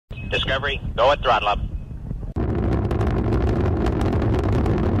Discovery, go at throttle up.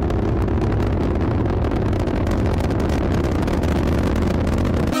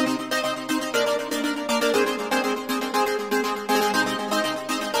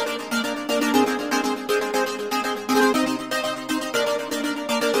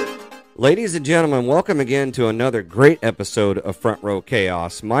 Ladies and gentlemen, welcome again to another great episode of Front Row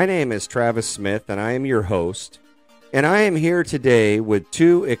Chaos. My name is Travis Smith, and I am your host. And I am here today with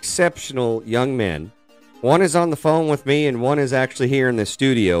two exceptional young men. One is on the phone with me, and one is actually here in the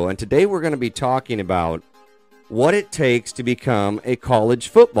studio. And today we're going to be talking about what it takes to become a college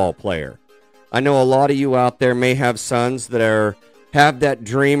football player. I know a lot of you out there may have sons that have that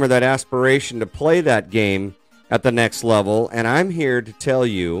dream or that aspiration to play that game at the next level, and I'm here to tell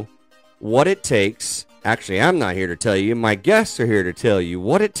you what it takes. Actually, I'm not here to tell you. My guests are here to tell you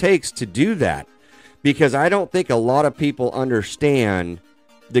what it takes to do that, because I don't think a lot of people understand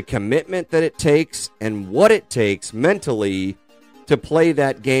the commitment that it takes and what it takes mentally to play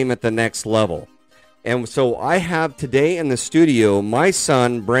that game at the next level. And so I have today in the studio, my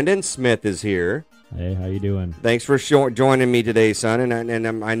son, Brendan Smith, is here. Hey, how you doing? Thanks for joining me today, son.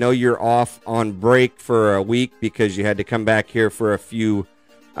 And I know you're off on break for a week because you had to come back here for a few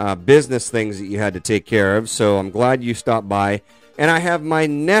business things that you had to take care of, so I'm glad you stopped by. And I have my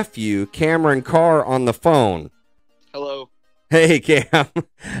nephew, Cameron Carr, on the phone. Hello. Hey, Cam.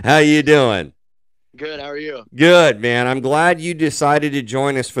 How you doing? Good. How are you? Good, man. I'm glad you decided to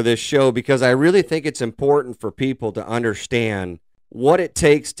join us for this show because I really think it's important for people to understand what it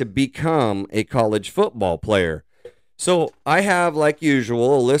takes to become a college football player. So I have, like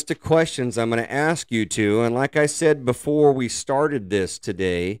usual, a list of questions I'm going to ask you to. And like I said before we started this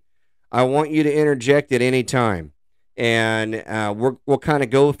today, I want you to interject at any time. And we'll kind of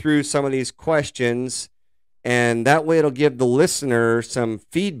go through some of these questions. And that way it'll give the listener some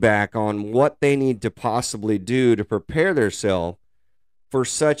feedback on what they need to possibly do to prepare themselves for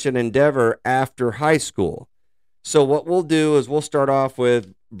such an endeavor after high school. So what we'll do is we'll start off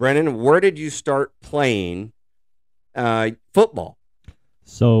with, Brennan, where did you start playing football?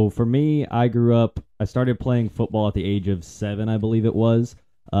 So for me, I started playing football at the age of 7, I believe it was.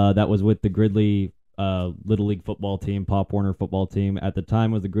 That was with the Gridley Little League football team, Pop Warner football team. At the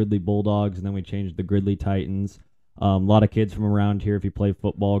time was the Gridley Bulldogs, and then we changed the Gridley Titans. A lot of kids from around here, if you play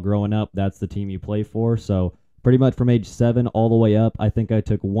football growing up, that's the team you play for. So pretty much from age 7 all the way up, I think I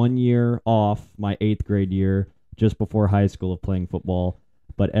took 1 year off, my 8th grade year, just before high school, of playing football.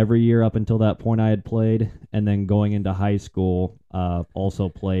 But every year up until that point I had played, and then going into high school, also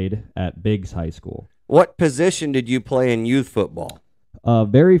played at Biggs High School. What position did you play in youth football?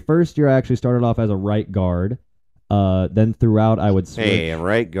 Very first year I actually started off as a right guard. Then throughout I would switch. Hey, a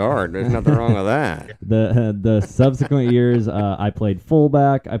right guard. There's nothing wrong with that. The subsequent years I played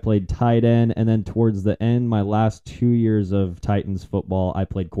fullback, I played tight end, and then towards the end, my last 2 years of Titans football, I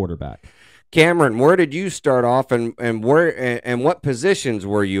played quarterback. Cameron, where did you start off, and what positions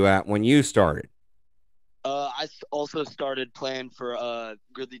were you at when you started? I also started playing for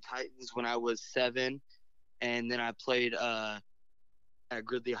Gridley Titans when I was 7, and then I played at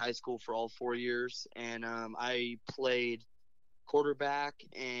Gridley High School for all 4 years, and I played quarterback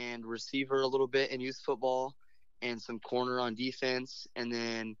and receiver a little bit in youth football and some corner on defense, and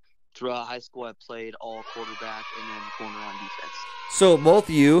then throughout high school I played all quarterback and then corner on defense. So both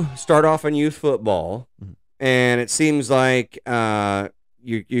of you start off in youth football, and it seems like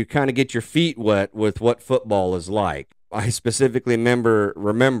you kind of get your feet wet with what football is like. I specifically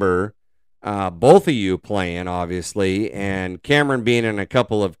remember both of you playing, obviously, and Cameron being in a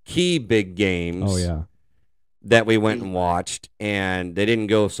couple of key big games. Oh, yeah. That we went and watched, and they didn't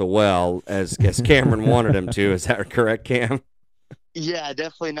go so well as Cameron wanted them to. Is that correct, Cam? Yeah,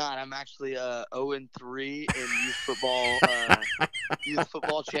 definitely not. I'm actually 0-3 in youth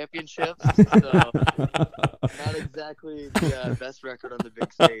football championships. So not exactly the best record on the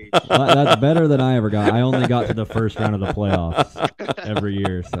big stage. That's better than I ever got. I only got to the first round of the playoffs every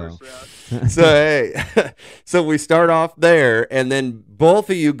year. So we start off there, and then both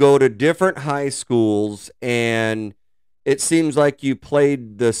of you go to different high schools, and it seems like you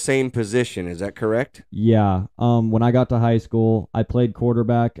played the same position. Is that correct? Yeah. When I got to high school, I played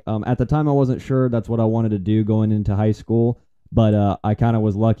quarterback. At the time, I wasn't sure that's what I wanted to do going into high school, but I kind of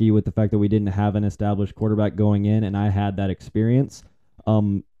was lucky with the fact that we didn't have an established quarterback going in, and I had that experience.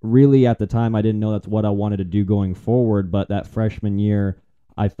 Really, at the time, I didn't know that's what I wanted to do going forward, but that freshman year,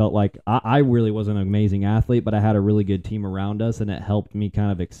 I felt like I really was an amazing athlete, but I had a really good team around us, and it helped me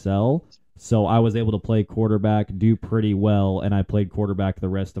kind of excel. So I was able to play quarterback, do pretty well, and I played quarterback the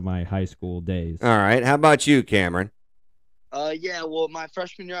rest of my high school days. All right. How about you, Cameron? Yeah. Well, my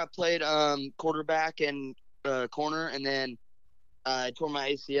freshman year I played quarterback and corner, and then I tore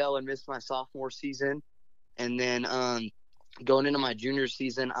my ACL and missed my sophomore season. And then going into my junior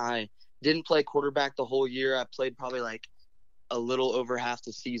season, I didn't play quarterback the whole year. I played probably like a little over half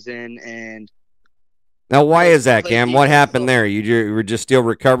the season, and Now, why is that, played Cam? What defense. happened there? You were just still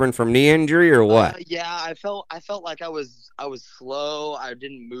recovering from knee injury, or what? Yeah, I felt like I was slow. I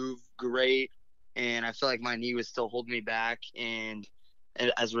didn't move great, and I feel like my knee was still holding me back. And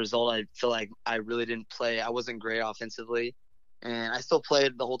as a result, I feel like I really didn't play. I wasn't great offensively, and I still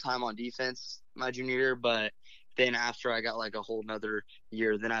played the whole time on defense my junior year. But then after I got like a whole nother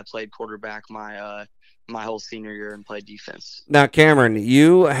year, then I played quarterback my whole senior year and played defense. Now, Cameron,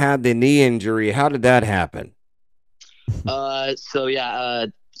 you had the knee injury. How did that happen? So yeah,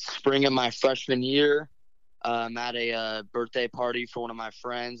 spring of my freshman year, I'm at a birthday party for one of my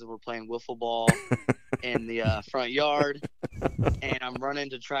friends. We're playing wiffle ball in the front yard, and I'm running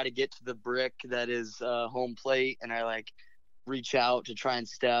to try to get to the brick that is home plate, and I like reach out to try and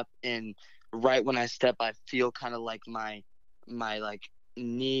step, and right when I step, I feel kind of like my like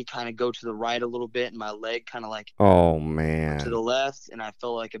knee kind of go to the right a little bit, and my leg kind of like Oh, to man. the left, and I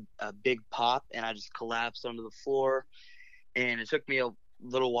felt like a big pop, and I just collapsed onto the floor. And it took me a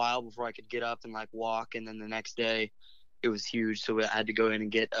little while before I could get up and like walk. And then the next day, it was huge, so I had to go in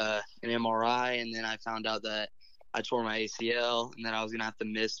and get an MRI. And then I found out that I tore my ACL, and that I was gonna have to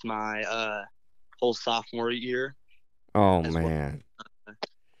miss my whole sophomore year. Oh, As well. man.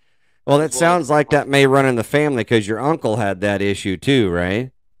 Well, that As well sounds as- like that may run in the family because your uncle had that issue too,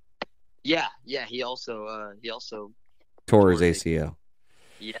 right? Yeah. He also Tore his Tore it. ACL.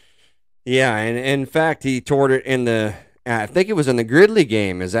 Yeah. Yeah, and in fact, he tore it in I think it was in the Gridley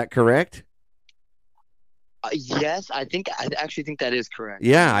game. Is that correct? Yes, I actually think that is correct.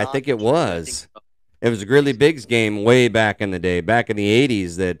 Yeah, I'm I not think it sure, but I think was. so. It was a Gridley Biggs game way back in the day, back in the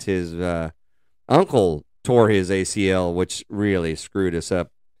 80s, that his uncle tore his ACL, which really screwed us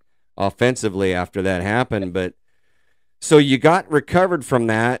up offensively after that happened. But so you got recovered from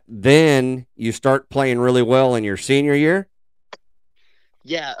that, then you start playing really well in your senior year?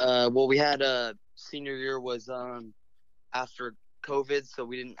 Yeah. Well, we had senior year was after COVID, so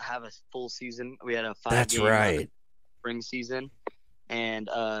we didn't have a full season. We had a That's 5-game right. spring season, and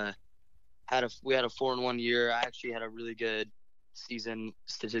we had a 4-1 year. I actually had a really good season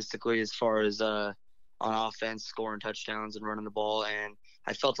statistically as far as on offense, scoring touchdowns and running the ball, and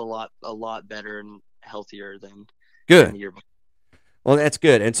I felt a lot better and healthier than Good. the year before. Well, that's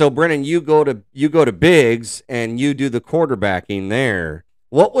good. And so, Brennan, you go to Biggs and you do the quarterbacking there.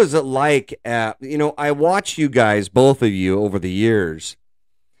 What was it like? I watch you guys, both of you, over the years,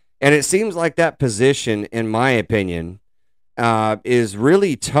 and it seems like that position, in my opinion, is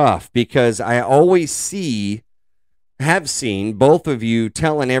really tough because I always have seen both of you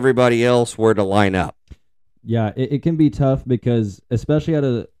telling everybody else where to line up. Yeah, it can be tough because, especially at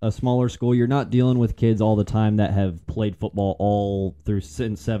a smaller school, you're not dealing with kids all the time that have played football all through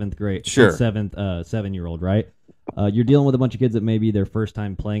since seventh grade, Sure. 7-year-old, right? You're dealing with a bunch of kids that may be their first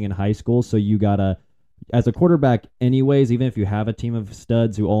time playing in high school, so you gotta, as a quarterback, anyways, even if you have a team of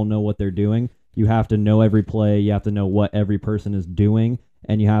studs who all know what they're doing, you have to know every play, you have to know what every person is doing,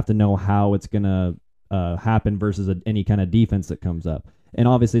 and you have to know how it's gonna happen versus any kind of defense that comes up. And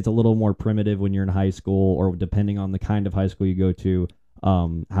obviously, it's a little more primitive when you're in high school, or depending on the kind of high school you go to,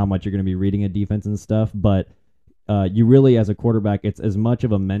 how much you're going to be reading a defense and stuff. But you really, as a quarterback, it's as much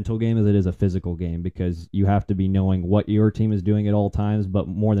of a mental game as it is a physical game, because you have to be knowing what your team is doing at all times. But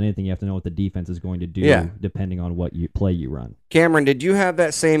more than anything, you have to know what the defense is going to do, Yeah. depending on what play you run. Cameron, did you have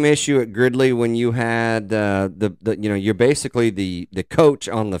that same issue at Gridley when you had you're basically the coach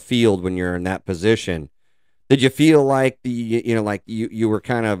on the field when you're in that position? Did you feel like you were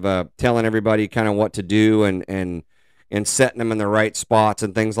kind of telling everybody kind of what to do and setting them in the right spots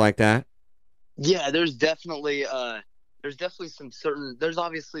and things like that? Yeah, there's definitely some certain. There's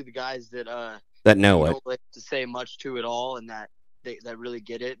obviously the guys that That know you it. don't like to say much to at all, and that really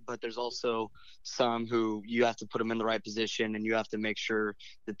get it. But there's also some who you have to put them in the right position, and you have to make sure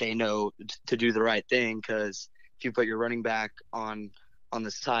that they know to do the right thing. Because if you put your running back on the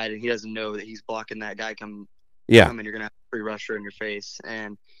side and he doesn't know that he's blocking that guy coming, you're gonna have a free rusher in your face.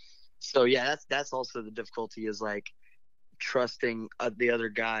 And so yeah, that's also the difficulty, is like trusting the other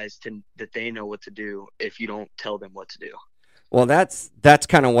guys that they know what to do if you don't tell them what to do. Well, that's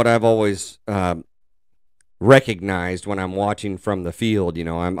kind of what I've always recognized when I'm watching from the field.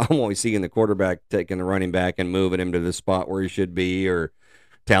 I'm always seeing the quarterback taking the running back and moving him to the spot where he should be, or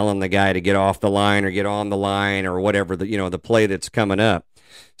telling the guy to get off the line or get on the line or whatever the play that's coming up.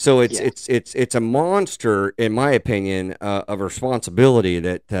 So it's a monster, in my opinion, of responsibility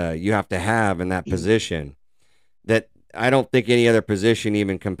that you have to have in that position that I don't think any other position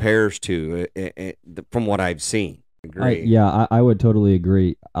even compares to from what I've seen. Agree. I would totally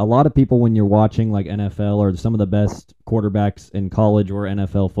agree. A lot of people, when you're watching like NFL or some of the best quarterbacks in college or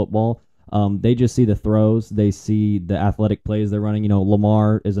NFL football, they just see the throws. They see the athletic plays they're running.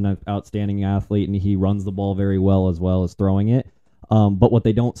 Lamar is an outstanding athlete, and he runs the ball very well as throwing it. But what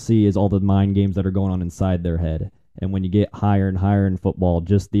they don't see is all the mind games that are going on inside their head. And when you get higher and higher in football,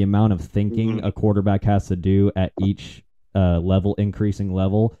 just the amount of thinking a quarterback has to do at each increasing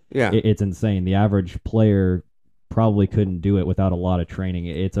level, it's insane. The average player probably couldn't do it without a lot of training.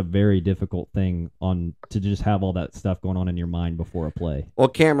 It's a very difficult thing to just have all that stuff going on in your mind before a play. Well,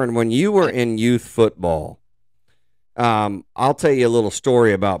 Cameron, when you were in youth football, I'll tell you a little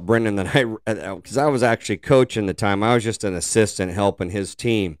story about Brendan because I was actually coaching the time. I was just an assistant helping his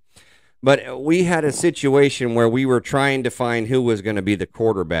team. But we had a situation where we were trying to find who was going to be the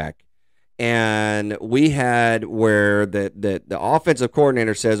quarterback. And we had where the offensive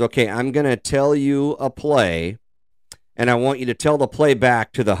coordinator says, okay, I'm going to tell you a play, and I want you to tell the play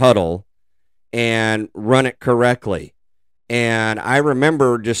back to the huddle and run it correctly. And I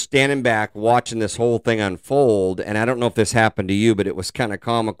remember just standing back watching this whole thing unfold, and I don't know if this happened to you, but it was kind of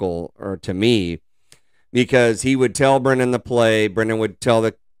comical to me because he would tell Brendan the play, Brendan would tell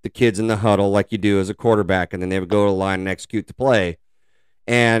the kids in the huddle like you do as a quarterback, and then they would go to the line and execute the play.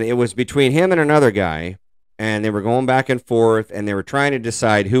 And it was between him and another guy, and they were going back and forth, and they were trying to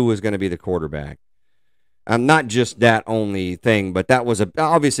decide who was going to be the quarterback. Not just that only thing, but that was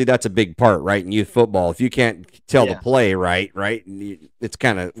obviously that's a big part, right, in youth football. If you can't tell the play right, it's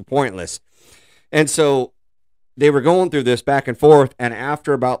kind of pointless. And so they were going through this back and forth, and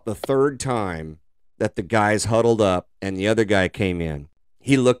after about the third time that the guys huddled up and the other guy came in,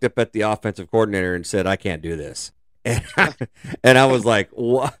 he looked up at the offensive coordinator and said, I can't do this. And I was like,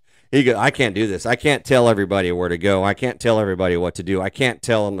 what? He goes, I can't do this. I can't tell everybody where to go. I can't tell everybody what to do. I can't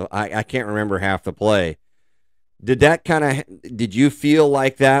tell them. I can't remember half the play. Did you feel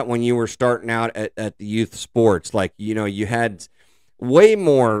like that when you were starting out at the youth sports? Like, you had way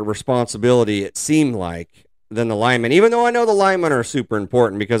more responsibility, it seemed like, than the linemen, even though I know the linemen are super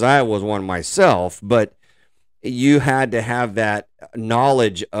important because I was one myself, but you had to have that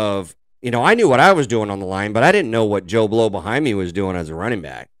knowledge of, I knew what I was doing on the line, but I didn't know what Joe Blow behind me was doing as a running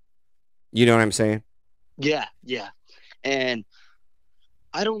back. You know what I'm saying? Yeah. And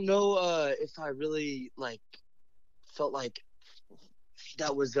I don't know if I really felt like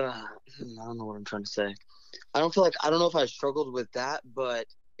that was I don't know what I'm trying to say. I don't know if I struggled with that, but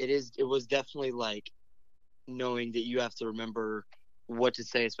it was definitely knowing that you have to remember what to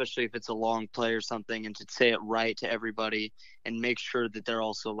say, especially if it's a long play or something, and to say it right to everybody and make sure that they're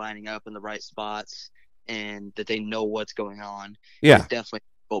also lining up in the right spots and that they know what's going on. Yeah. It's definitely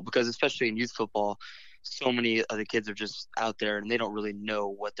cool because especially in youth football, so many of the kids are just out there and they don't really know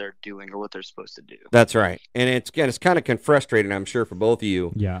what they're doing or what they're supposed to do. That's right. And it's kind of frustrating, I'm sure, for both of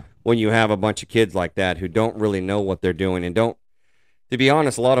you. Yeah. When you have a bunch of kids like that who don't really know what they're doing and don't, to be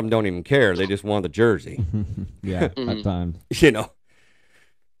honest, a lot of them don't even care. They just want the jersey. Yeah, at times.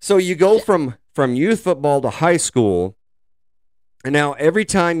 So you go from youth football to high school, and now every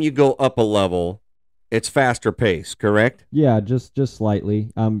time you go up a level, it's faster pace, correct? Yeah, just slightly.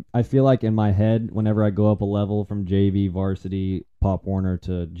 I feel like in my head, whenever I go up a level from JV, varsity, Pop Warner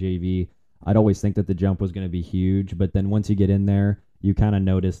to JV, I'd always think that the jump was going to be huge. But then once you get in there, you kind of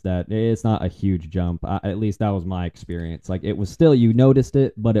notice that it's not a huge jump. At least that was my experience. It was still, you noticed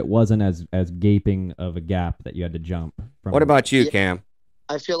it, but it wasn't as gaping of a gap that you had to jump from. What about you, Cam?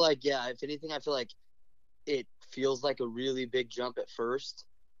 I feel like, if anything, I feel like it feels like a really big jump at first.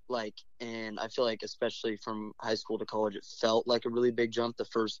 And I feel like especially from high school to college, it felt like a really big jump the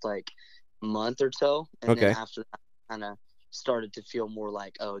first month or so. And then after that, kind of started to feel more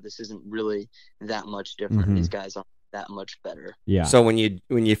like, oh, this isn't really that much different. Mm-hmm. These guys aren't that much better. Yeah. So when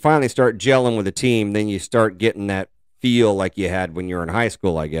you finally start gelling with a team, then you start getting that feel like you had when you were in high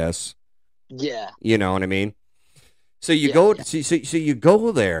school, I guess. Yeah. You know what I mean? So you go so you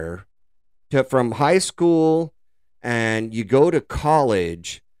go there from high school and you go to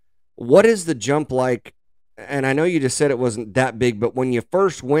college. What is the jump like? And I know you just said it wasn't that big, but when you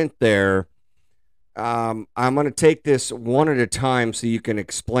first went there, I'm going to take this one at a time so you can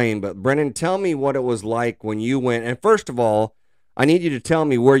explain. But Brennan, tell me what it was like when you went. And first of all, I need you to tell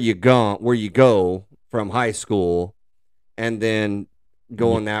me where you go from high school, and then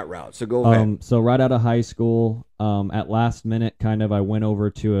going that route. So go ahead. So right out of high school, at last minute, I went over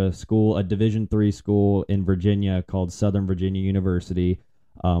to a Division III school in Virginia called Southern Virginia University.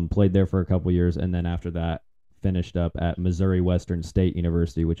 Played there for a couple years, and then after that, finished up at Missouri Western State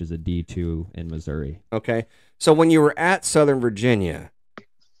University, which is a D2 in Missouri. Okay. So when you were at Southern Virginia,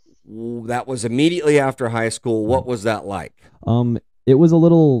 that was immediately after high school. What was that like? It was a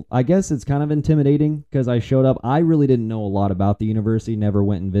little, I guess it's kind of intimidating because I showed up. I really didn't know a lot about the university, never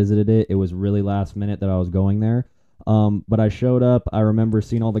went and visited it. It was really last minute that I was going there. But I showed up. I remember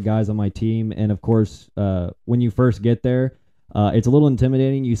seeing all the guys on my team. And of course, when you first get there, it's a little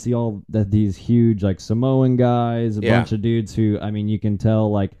intimidating. You see all these huge like Samoan guys, a bunch of dudes who, I mean, you can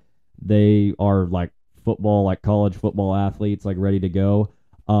tell like they are like football, like college football athletes, like ready to go.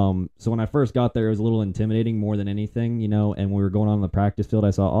 So when I first got there, it was a little intimidating more than anything, and when we were going on the practice field, I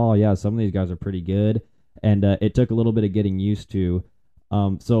saw, oh yeah, some of these guys are pretty good. And it took a little bit of getting used to.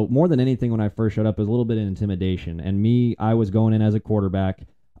 So more than anything, when I first showed up, it was a little bit of intimidation. And I was going in as a quarterback.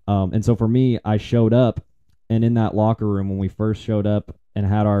 And so for me, I showed up, and in that locker room, when we first showed up and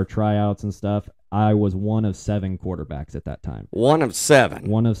had our tryouts and stuff, I was one of 7 quarterbacks at that time. One of 7?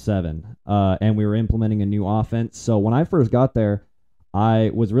 One of 7. And we were implementing a new offense. So when I first got there,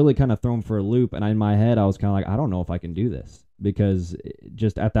 I was really kind of thrown for a loop, and in my head, I was kind of like, I don't know if I can do this, because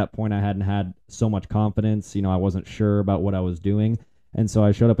just at that point, I hadn't had so much confidence. I wasn't sure about what I was doing, and so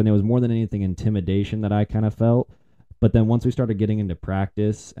I showed up, and it was more than anything intimidation that I kind of felt. But then once we started getting into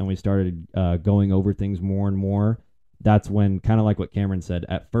practice and we started going over things more and more, that's when, kind of like what Cameron said,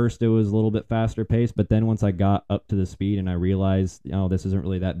 at first it was a little bit faster paced, but then once I got up to the speed and I realized, this isn't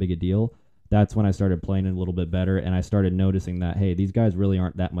really that big a deal, that's when I started playing it a little bit better, and I started noticing that, hey, these guys really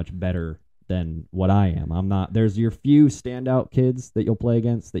aren't that much better than what I am. I'm not. There's your few standout kids that you'll play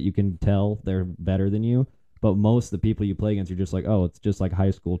against that you can tell they're better than you, but most of the people you play against, you're just like, oh, it's just like high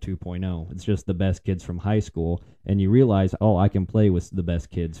school 2.0. It's just the best kids from high school, and you realize, oh, I can play with the best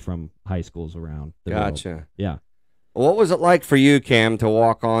kids from high schools around the Gotcha. world. Yeah. What was it like for you, Cam, to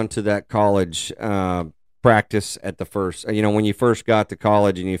walk on to that college practice at the first, when you first got to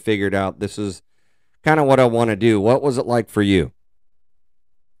college and you figured out this is kind of what I want to do? What was it like for you?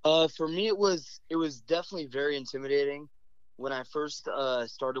 For me, it was definitely very intimidating. When I first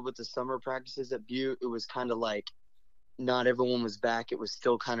started with the summer practices at Butte, it was kind of like not everyone was back. It was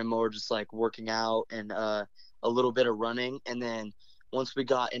still kind of more just like working out and a little bit of running. And then once we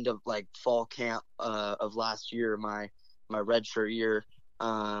got into like fall camp of last year, my redshirt year,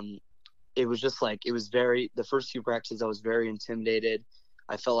 it was just like, the first few practices I was very intimidated.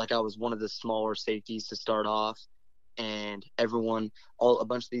 I felt like I was one of the smaller safeties to start off, and a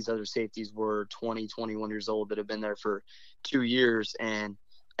bunch of these other safeties were 20, 21 years old that have been there for 2 years, and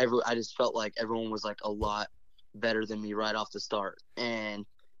I just felt like everyone was like a lot better than me right off the start. And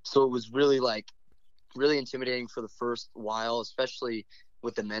so it was really intimidating for the first while, especially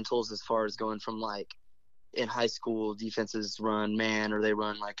with the mentals, as far as going from like in high school defenses run man or they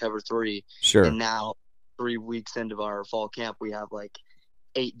run like cover 3. Sure. And now 3 weeks into our fall camp, we have like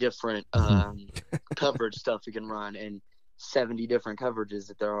 8 different coverage stuff we can run and 70 different coverages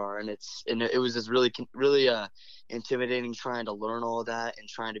that there are. And it was just really intimidating trying to learn all of that and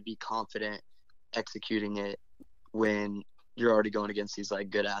trying to be confident executing it when you're already going against these like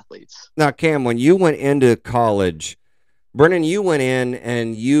good athletes. Now, Cam, when you went into college, Brennan, you went in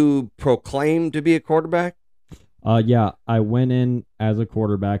and you proclaimed to be a quarterback? Yeah, I went in as a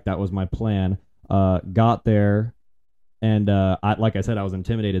quarterback. That was my plan. Got there, and like I said, I was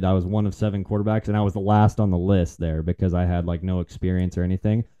intimidated. I was one of 7 quarterbacks, and I was the last on the list there because I had like no experience or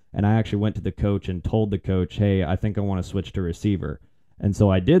anything. And I actually went to the coach and told the coach, hey, I think I want to switch to receiver. And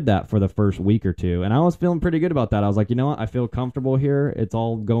so I did that for the first week or 2, and I was feeling pretty good about that. I was like, you know what? I feel comfortable here. It's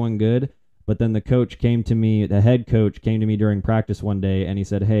all going good. But then the head coach came to me during practice one day, and he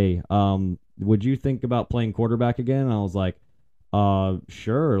said, hey, would you think about playing quarterback again? And I was like,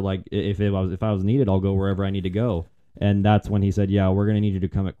 sure. Like if I was needed, I'll go wherever I need to go. And that's when he said, yeah, we're going to need you to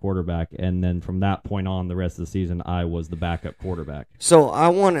come at quarterback. And then from that point on, the rest of the season, I was the backup quarterback. So I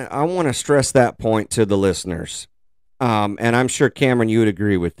want to stress that point to the listeners. And I'm sure, Cameron, you would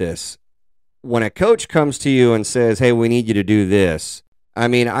agree with this. When a coach comes to you and says, hey, we need you to do this, I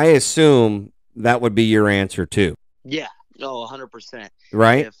mean, I assume that would be your answer too. Yeah, no, 100%.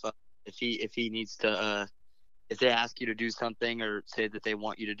 Right? If he needs to, if they ask you to do something or say that they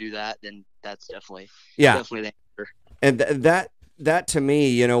want you to do that, then that's definitely the answer. And that to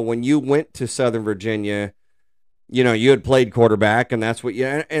me, when you went to Southern Virginia, you had played quarterback, and that's what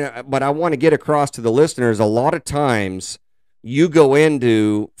but I want to get across to the listeners, a lot of times you go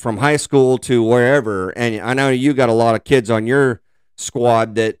into from high school to wherever, and I know you got a lot of kids on your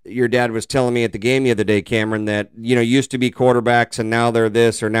squad that your dad was telling me at the game the other day, Cameron, that, used to be quarterbacks and now they're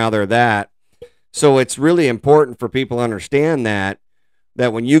this or now they're that. So it's really important for people to understand that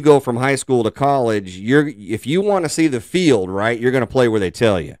when you go from high school to college, if you want to see the field, right, you're going to play where they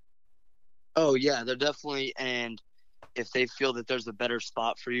tell you. Oh, yeah, they're definitely, and if they feel that there's a better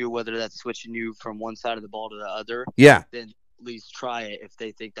spot for you, whether that's switching you from one side of the ball to the other, yeah, then at least try it if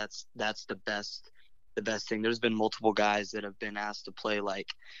they think that's the best thing. There's been multiple guys that have been asked to play, like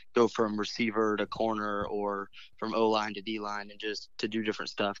go from receiver to corner or from O-line to D-line and just to do different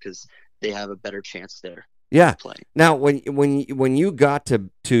stuff because they have a better chance there. Yeah. Playing. Now, when you got to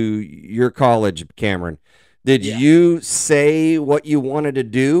your college, Cameron, did Yeah. you say what you wanted to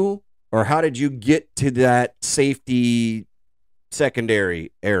do, or how did you get to that safety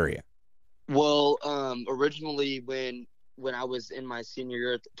secondary area? Well, originally when I was in my senior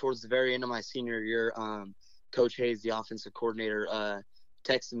year, towards the very end of my senior year, Coach Hayes, the offensive coordinator,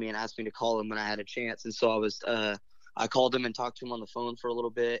 texted me and asked me to call him when I had a chance. And so I called him and talked to him on the phone for a little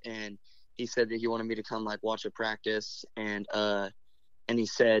bit, and he said that he wanted me to come watch a practice, and he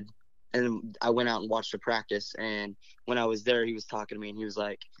said, and I went out and watched a practice, and when I was there, he was talking to me and he was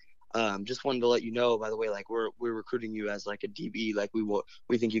like, just wanted to let you know, by the way, we're recruiting you as a DB,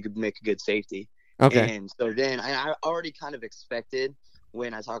 we think you could make a good safety. Okay. And so then I already kind of expected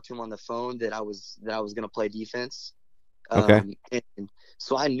when I talked to him on the phone that I was going to play defense. Okay. And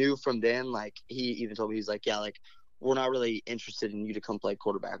so I knew from then, he even told me, he's like, yeah, we're not really interested in you to come play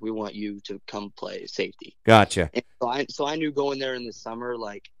quarterback. We want you to come play safety. Gotcha. And so I knew going there in the summer,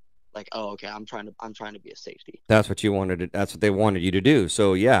 oh, okay, I'm trying to be a safety. That's what you wanted. That's what they wanted you to do.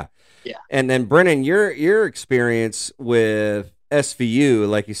 So yeah. Yeah. And then Brennan, your experience with SVU,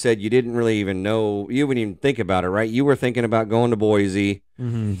 like you said, you didn't really even know, you wouldn't even think about it, right? You were thinking about going to Boise.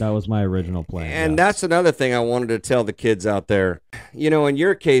 Mm-hmm. That was my original plan. And that's another thing I wanted to tell the kids out there. In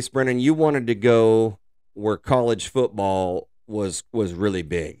your case, Brennan, you wanted to go where college football was really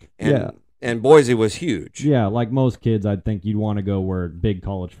big. And Boise was huge. Yeah, like most kids, I think you'd want to go where big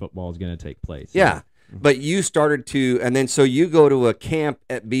college football is going to take place. Yeah. But you started to, and then so you go to a camp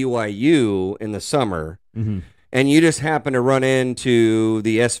at BYU in the summer, mm-hmm. and you just happen to run into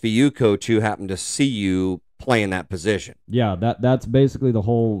the SVU coach who happened to see you play in that position. Yeah, that's basically the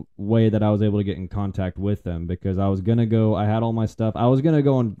whole way that I was able to get in contact with them, because I was going to go, I had all my stuff. I was going to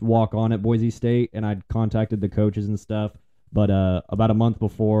go and walk on at Boise State, and I'd contacted the coaches and stuff. But about a month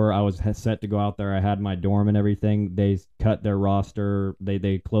before I was set to go out there, I had my dorm and everything. They cut their roster.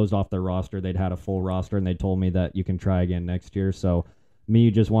 They closed off their roster. They'd had a full roster, and they told me that you can try again next year. So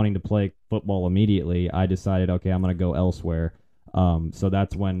me just wanting to play football immediately, I decided, okay, I'm going to go elsewhere. So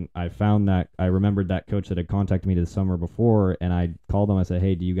that's when I found that I remembered that coach that had contacted me the summer before, and I called them. I said,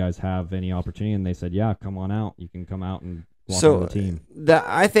 hey, do you guys have any opportunity? And they said, yeah, come on out. You can come out and walk on the team.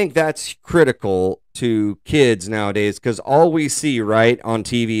 I think that's critical to kids nowadays, because all we see right on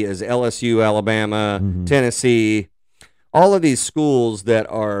TV is LSU, Alabama, mm-hmm. Tennessee, all of these schools that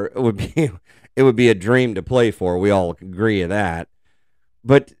it would be a dream to play for. We all agree of that.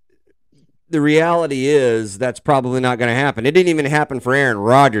 But the reality is that's probably not going to happen. It didn't even happen for Aaron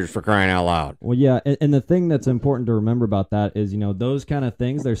Rodgers, for crying out loud. Well, yeah, and the thing that's important to remember about that is, those kind of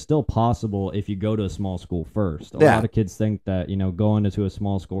things, they're still possible if you go to a small school first. A lot of kids think that, going into a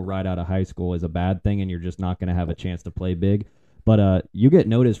small school right out of high school is a bad thing and you're just not going to have a chance to play big. But you get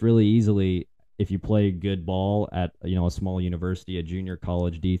noticed really easily if you play good ball at, a small university, a junior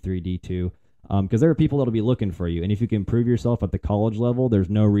college, D3, D2. Because there are people that'll be looking for you, and if you can prove yourself at the college level, there's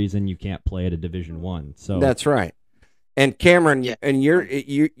no reason you can't play at a Division I. So that's right. And Cameron, yeah. And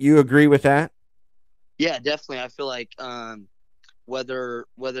you agree with that? Yeah, definitely. I feel like whether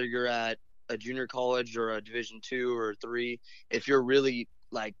you're at a junior college or a Division II or III, if you're really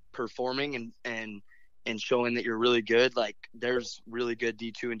performing and showing that you're really good, there's really good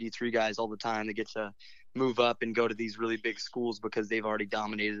D2 and D3 guys all the time that get to move up and go to these really big schools because they've already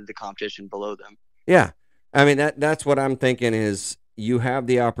dominated the competition below them. Yeah. I mean, that's what I'm thinking is you have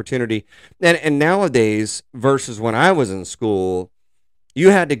the opportunity. And nowadays versus when I was in school, you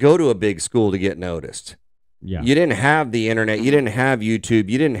had to go to a big school to get noticed. Yeah. You didn't have the internet. You didn't have YouTube.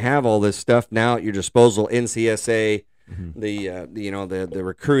 You didn't have all this stuff now at your disposal. NCSA, mm-hmm. the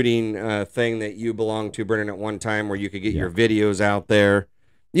recruiting thing that you belonged to, Brennan, at one time where you could get yeah. your videos out there.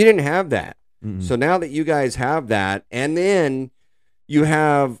 You didn't have that. Mm-hmm. So now that you guys have that, and then you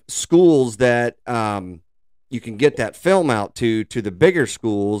have schools that you can get that film out to the bigger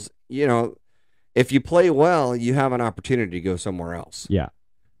schools, if you play well, you have an opportunity to go somewhere else. Yeah.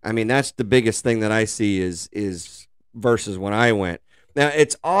 I mean, that's the biggest thing that I see is versus when I went. Now,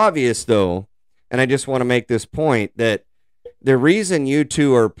 it's obvious, though, and I just want to make this point, that the reason you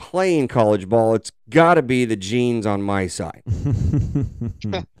two are playing college ball, it's got to be the genes on my side.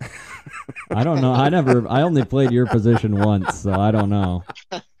 I don't know. I only played your position once, so I don't know.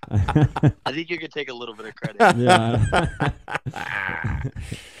 I think you could take a little bit of credit. Yeah.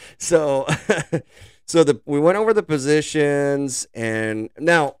 So, we went over the positions, and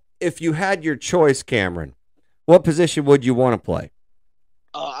now, if you had your choice, Cameron, what position would you want to play?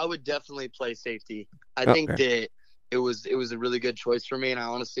 I would definitely play safety. I Okay. think that it was a really good choice for me, and I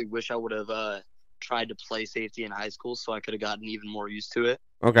honestly wish I would have tried to play safety in high school so I could have gotten even more used to it.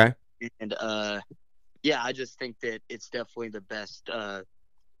 Okay. And yeah, I just think that it's definitely the best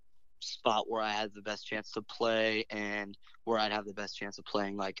spot where I had the best chance to play and where I'd have the best chance of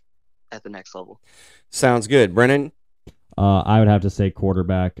playing like at the next level. Sounds good. Brennan? I would have to say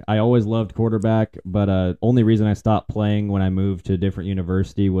quarterback. I always loved quarterback, but only reason I stopped playing when I moved to a different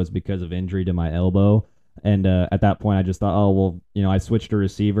university was because of injury to my elbow. And at that point, I just thought, oh, well, I switched to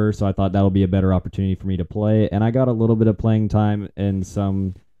receiver, so I thought that would be a better opportunity for me to play. And I got a little bit of playing time in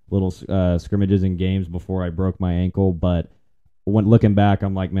some little scrimmages and games before I broke my ankle. But when looking back,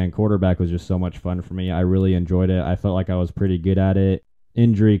 I'm like, man, quarterback was just so much fun for me. I really enjoyed it. I felt like I was pretty good at it.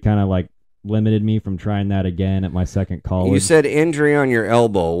 Injury kind of like limited me from trying that again at my second college. You said injury on your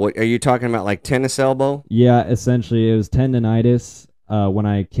elbow. What are you talking about, like tennis elbow? Yeah, essentially it was tendonitis. When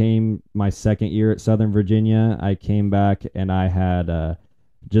I came my second year at Southern Virginia, I came back and I had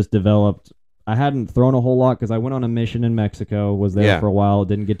just developed. I hadn't thrown a whole lot because I went on a mission in Mexico, was there for a while,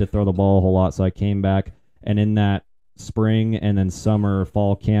 didn't get to throw the ball a whole lot, so I came back, and in that spring and then summer,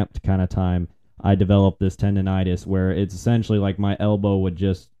 fall camp kind of time, I developed this tendonitis where it's essentially like my elbow would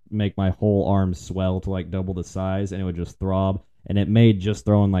just make my whole arm swell to like double the size, and it would just throb, and it made just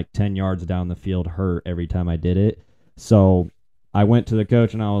throwing like 10 yards down the field hurt every time I did it. So I went to the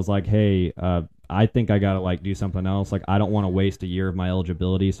coach and I was like, hey, I think I got to like do something else. Like, I don't want to waste a year of my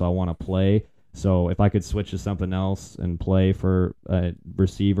eligibility, so I want to play. So if I could switch to something else and play for a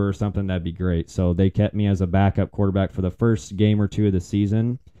receiver or something, that'd be great. So they kept me as a backup quarterback for the first game or two of the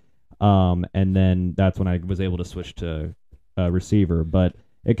season. And then that's when I was able to switch to a receiver. But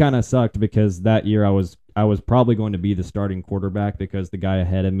it kind of sucked because that year I was probably going to be the starting quarterback because the guy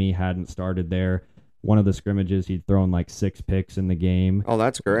ahead of me hadn't started there. One of the scrimmages, he'd thrown like 6 picks in the game. Oh,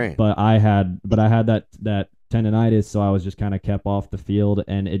 that's great. But I had that tendonitis, so I was just kind of kept off the field,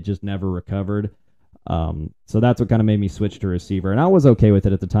 and it just never recovered. So that's what kind of made me switch to receiver, and I was okay with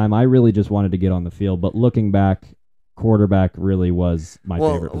it at the time. I really just wanted to get on the field, but looking back, quarterback really was my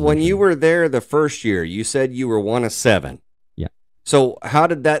favorite position. When you were there the first year, you said you were 1 of 7. Yeah. So how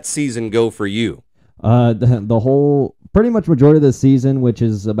did that season go for you? The whole pretty much majority of the season, which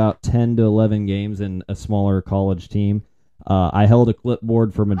is about 10 to 11 games in a smaller college team. I held a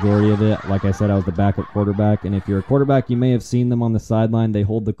clipboard for majority of it. Like I said, I was the backup quarterback, and if you're a quarterback, you may have seen them on the sideline. They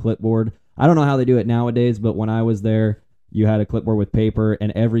hold the clipboard. I don't know how they do it nowadays, but when I was there, you had a clipboard with paper,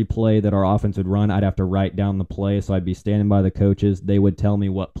 and every play that our offense would run, I'd have to write down the play. So I'd be standing by the coaches. They would tell me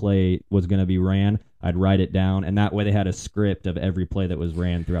what play was going to be ran. I'd write it down, and that way they had a script of every play that was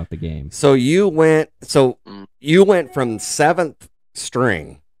ran throughout the game. So you went from 7th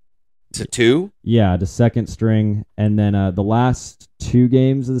string to 2? Yeah, to second string, and then the last 2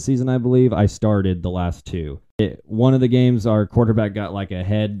 games of the season, I believe, I started the last 2. One of the games, our quarterback got like a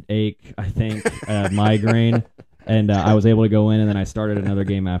headache, I think, migraine, and I was able to go in, and then I started another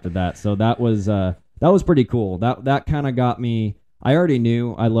game after that. So that was pretty cool. That kind of got me. I already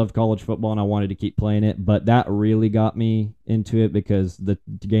knew I loved college football and I wanted to keep playing it, but that really got me into it because the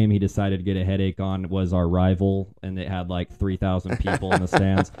game he decided to get a headache on was our rival, and it had like 3,000 people in the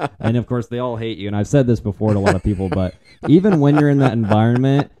stands. And of course, they all hate you. And I've said this before to a lot of people, but even when you're in that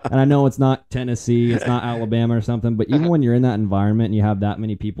environment, and I know it's not Tennessee, it's not Alabama or something, but even when you're in that environment and you have that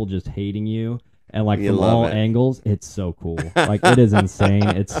many people just hating you, and like from all angles, it's so cool. Like, it is insane.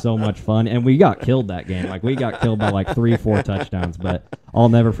 It's so much fun. And we got killed that game. Like, we got killed by like 3-4 touchdowns, but I'll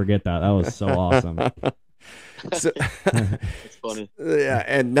never forget that. That was so awesome. So, It's funny. Yeah,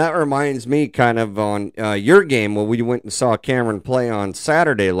 and that reminds me kind of on your game when we went and saw Cameron play on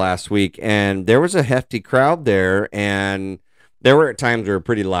Saturday last week, and there was a hefty crowd there, and there were times where were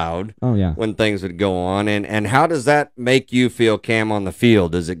pretty loud. Oh, yeah. When things would go on. And how does that make you feel, Cam, on the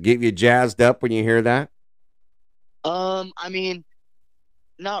field? Does it get you jazzed up when you hear that? I mean,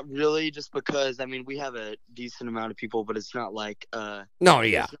 not really, just because we have a decent amount of people, but it's not like No,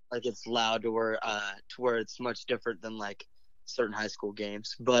 yeah. it's not like it's loud to where it's much different than like certain high school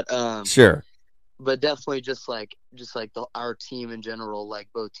games. But Sure. but definitely just like our team in general, like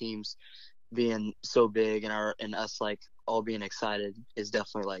both teams being so big and us like all being excited is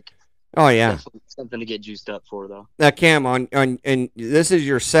definitely like Oh yeah. Definitely something to get juiced up for, though. Now, Cam, on and this is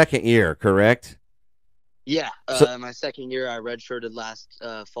your second year, correct? Yeah, So my second year, I redshirted last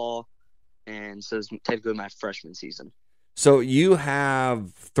fall, and so it's technically my freshman season. so you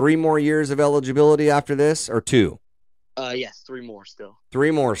have 3 more years of eligibility after this, or two? Yes, 3 more still.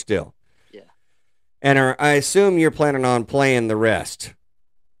 3 more still. Yeah. And I assume you're planning on playing the rest.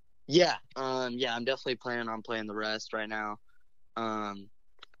 Yeah, yeah, I'm definitely planning on playing the rest right now. I'm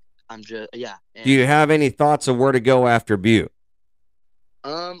just yeah. Do you And have any thoughts of where to go after Butte?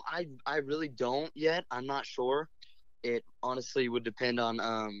 I really don't yet. I'm not sure. It honestly would depend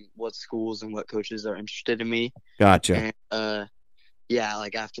on what schools and what coaches are interested in me. Gotcha. And yeah,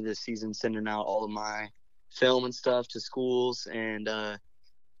 like after this season, sending out all of my film and stuff to schools, and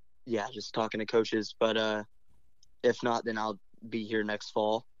yeah, just talking to coaches. But if not, then I'll be here next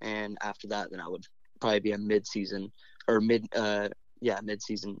fall, and after that, then I would probably be a mid-season or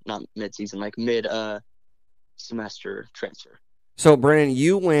mid-season, not mid-season, like mid semester transfer. So, Brennan,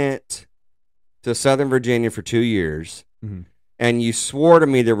 you went to Southern Virginia for 2 years, Mhm. and you swore to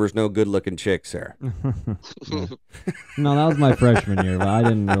me there was no good-looking chicks there. Yeah. No, that was my freshman year, but I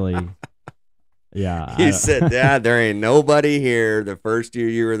didn't really. Yeah, You said, Dad, there ain't nobody here the first year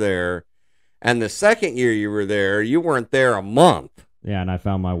you were there. And the second year you were there, you weren't there a month. Yeah, and I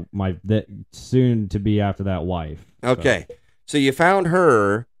found my soon to be after that wife. Okay. So you found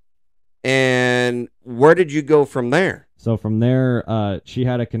her, and where did you go from there? So from there, she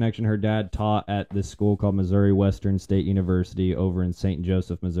had a connection. Her dad taught at this school called Missouri Western State University over in St.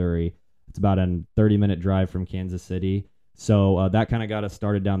 Joseph, Missouri. It's about a 30-minute drive from Kansas City. So that kind of got us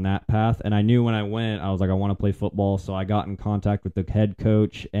started down that path. And I knew when I went, I was like, I want to play football. So I got in contact with the head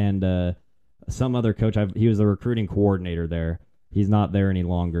coach and some other coach. He was the recruiting coordinator there. He's not there any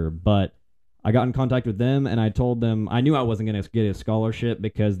longer. But I got in contact with them, and I told them I knew I wasn't going to get a scholarship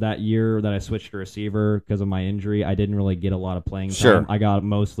because that year that I switched to receiver because of my injury, I didn't really get a lot of playing time. Sure. I got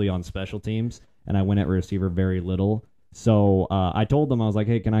mostly on special teams, and I went at receiver very little. So I told them, I was like,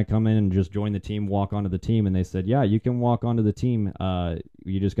 hey, can I come in and just join the team, walk onto the team? And they said, yeah, you can walk onto the team.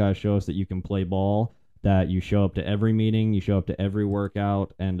 You just got to show us that you can play ball, that you show up to every meeting, you show up to every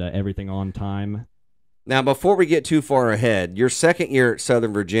workout, and everything on time. Now, before we get too far ahead, your second year at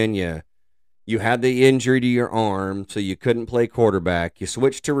Southern Virginia, you had the injury to your arm, so you couldn't play quarterback. You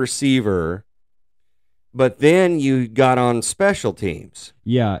switched to receiver, but then you got on special teams.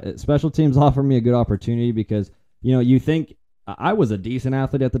 Yeah, special teams offered me a good opportunity because, you think I was a decent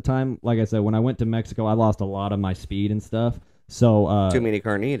athlete at the time. Like I said, when I went to Mexico, I lost a lot of my speed and stuff. So Too many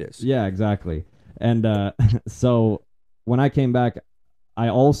carnitas. Yeah, exactly. And so when I came back, I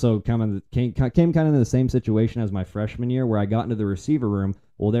also came kind of in the same situation as my freshman year where I got into the receiver room.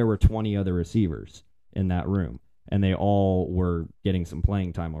 Well, there were 20 other receivers in that room, and they all were getting some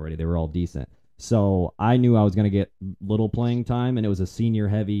playing time already. They were all decent. So I knew I was going to get little playing time, and it was a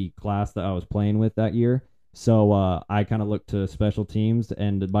senior-heavy class that I was playing with that year. So I kind of looked to special teams,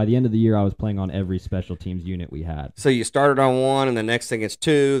 and by the end of the year, I was playing on every special teams unit we had. So you started on one, and the next thing is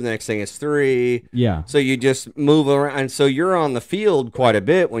two, the next thing is three. Yeah. So you just move around, and so you're on the field quite a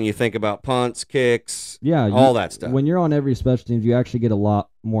bit when you think about punts, kicks, all that stuff. When you're on every special teams, you actually get a lot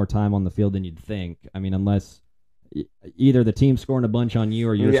more time on the field than you'd think. I mean, unless either the team's scoring a bunch on you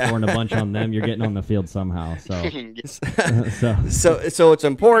or you're scoring a bunch on them, you're getting on the field somehow. So, so it's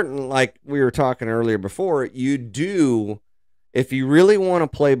important, like we were talking earlier before, if you really want to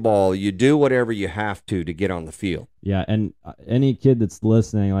play ball, you do whatever you have to get on the field. Yeah, and any kid that's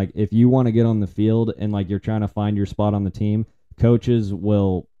listening, like if you want to get on the field and like you're trying to find your spot on the team, coaches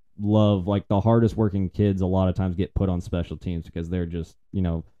will love, like the hardest working kids a lot of times get put on special teams because they're just,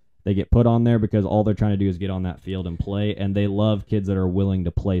 they get put on there because all they're trying to do is get on that field and play, and they love kids that are willing to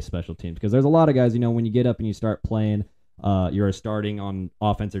play special teams because there's a lot of guys, when you get up and you start playing, you're starting on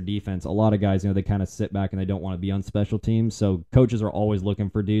offense or defense, a lot of guys, they kind of sit back and they don't want to be on special teams. So coaches are always looking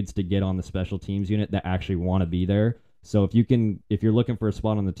for dudes to get on the special teams unit that actually want to be there. So if you're looking for a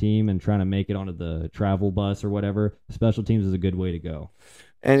spot on the team and trying to make it onto the travel bus or whatever, special teams is a good way to go.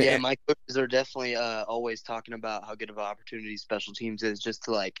 And yeah, my coaches are definitely always talking about how good of an opportunity special teams is just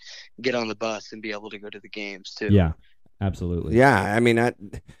to like get on the bus and be able to go to the games too. Yeah, absolutely. Yeah, I mean,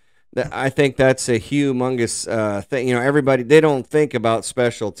 I think that's a humongous thing. Everybody, they don't think about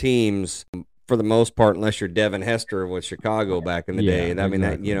special teams for the most part unless you're Devin Hester with Chicago back in the day. I mean,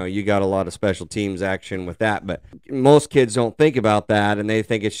 exactly. you got a lot of special teams action with that, but most kids don't think about that, and they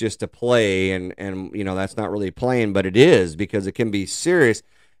think it's just a play, and that's not really playing, but it is because it can be serious.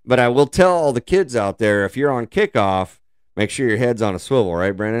 But I will tell all the kids out there, if you're on kickoff, Make sure your head's on a swivel,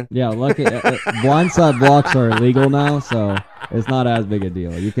 right, Brandon? Yeah, lucky blindside blocks are illegal now, so it's not as big a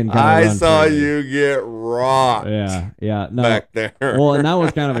deal. You can kind of I run saw freely. you get rocked Yeah, no. back there. Well, and that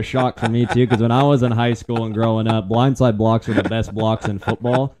was kind of a shock for me too, because when I was in high school and growing up, blindside blocks were the best blocks in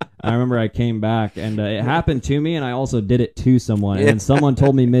football. I remember I came back and it happened to me, and I also did it to someone, and then someone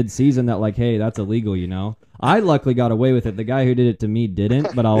told me mid-season that like, hey, that's illegal, you know. I luckily got away with it. The guy who did it to me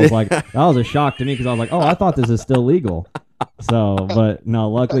didn't, but I was like, that was a shock to me because I was like, oh, I thought this is still legal. So, but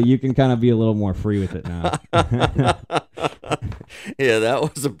no, luckily you can kind of be a little more free with it now. Yeah, that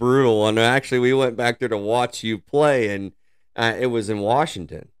was a brutal one. Actually, we went back there to watch you play, and it was in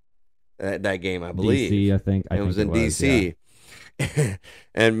Washington. That game, I believe. DC, I think. It was in DC. DC.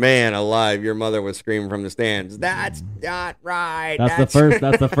 And man alive, your mother was screaming from the stands, "That's not right." That's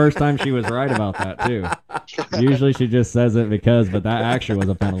the first time she was right about that too. Usually she just says it because, but that actually was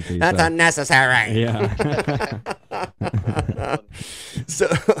a penalty. That's so. unnecessary. Yeah.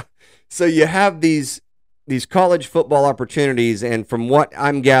 So you have these college football opportunities, and from what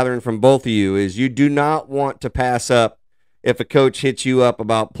I'm gathering from both of you is you do not want to pass up if a coach hits you up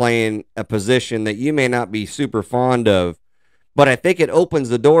about playing a position that you may not be super fond of. But I think it opens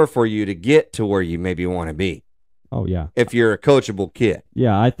the door for you to get to where you maybe want to be. Oh, yeah. If you're a coachable kid.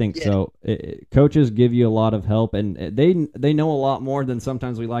 Yeah, I think so. Coaches give you a lot of help, and they know a lot more than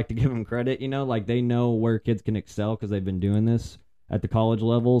sometimes we like to give them credit. You know, like they know where kids can excel because they've been doing this at the college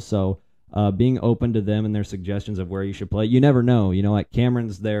level. So being open to them and their suggestions of where you should play. You never know. You know, like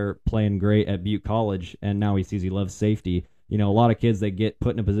Cameron's there playing great at Butte College, and now he sees he loves safety. You know, a lot of kids, they get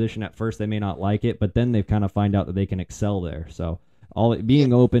put in a position at first, they may not like it, but then they kind of find out that they can excel there. So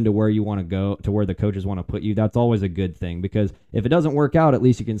being open to where you want to go, to where the coaches want to put you, that's always a good thing, because if it doesn't work out, at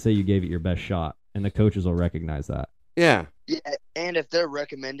least you can say you gave it your best shot, and the coaches will recognize that. Yeah. Yeah, and if they're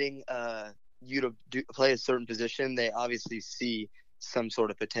recommending you to play a certain position, they obviously see some sort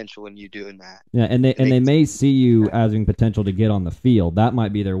of potential in you doing that. Yeah, and they may see you having potential to get on the field. That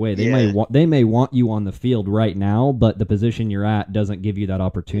might be their way. They may want you on the field right now, but the position you're at doesn't give you that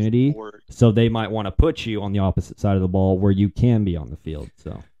opportunity. So they might want to put you on the opposite side of the ball where you can be on the field.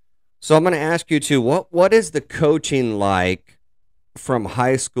 So I'm going to ask you too, what is the coaching like from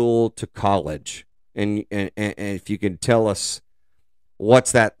high school to college? And if you could tell us what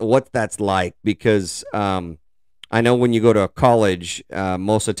that's like, because I know when you go to a college,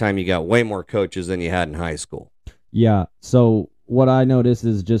 most of the time you got way more coaches than you had in high school. Yeah. So what I noticed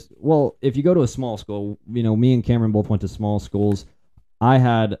is if you go to a small school, you know, me and Cameron both went to small schools. I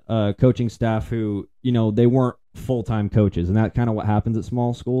had a coaching staff who, you know, they weren't full-time coaches, and that's kind of what happens at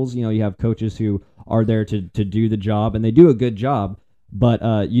small schools. You know, you have coaches who are there to do the job, and they do a good job.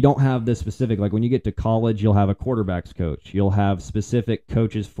 But you don't have this specific, like when you get to college, you'll have a quarterbacks coach. You'll have specific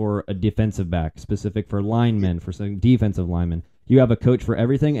coaches for a defensive back, specific for linemen, for some defensive linemen. You have a coach for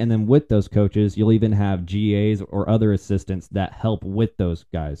everything, and then with those coaches, you'll even have GAs or other assistants that help with those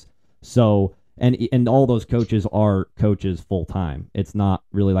guys. So, and all those coaches are coaches full-time. It's not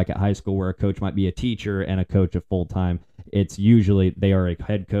really like at high school where a coach might be a teacher and a coach of full-time. It's usually they are a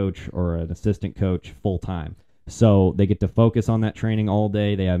head coach or an assistant coach full-time. So they get to focus on that training all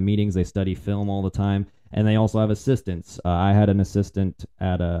day. They have meetings. They study film all the time. And they also have assistants. I had an assistant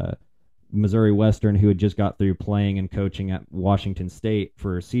at Missouri Western who had just got through playing and coaching at Washington State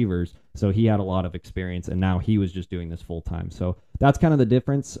for receivers. So he had a lot of experience, and now he was just doing this full time. So that's kind of the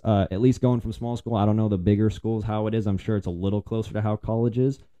difference, at least going from small school. I don't know the bigger schools how it is. I'm sure it's a little closer to how college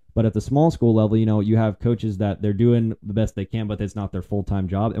is. But at the small school level, you know, you have coaches that they're doing the best they can, but it's not their full-time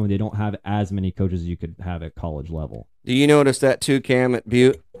job, and when they don't have as many coaches as you could have at college level. Do you notice that too, Cam, at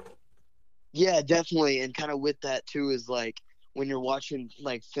Butte? Yeah, definitely. And kind of with that too is like when you're watching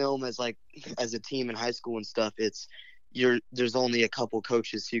like film as a team in high school and stuff, there's only a couple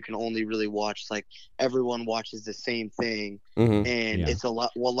coaches, so you can only really watch, like everyone watches the same thing, and it's a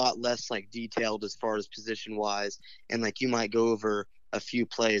lot less like detailed as far as position wise, and like you might go over a few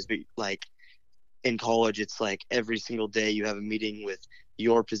plays, but like in college, it's like every single day you have a meeting with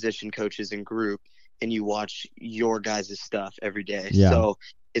your position coaches and group, and you watch your guys' stuff every day. Yeah. So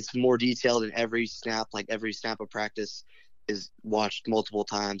it's more detailed in every snap. Like every snap of practice is watched multiple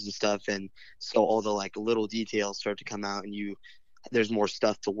times and stuff, and so all the like little details start to come out, and there's more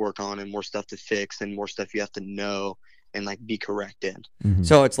stuff to work on and more stuff to fix and more stuff you have to know and like be corrected.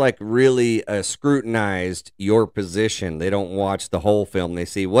 So it's like really scrutinized your position. They don't watch the whole film. They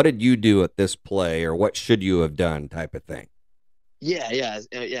see, what did you do at this play, or what should you have done, type of thing. Yeah.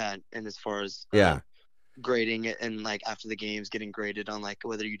 And as far as grading it, and like after the games, getting graded on like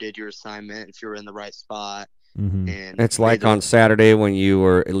whether you did your assignment, if you were in the right spot. And it's like on Saturday when you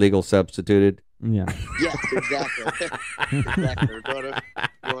were illegal substituted. Yeah. Yes, exactly. Exactly. We're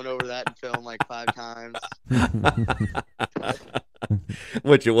going over that in film like 5 times.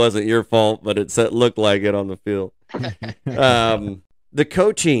 Which it wasn't your fault, but it looked like it on the field. The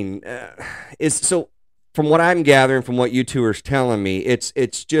coaching is so. From what I'm gathering, from what you two are telling me,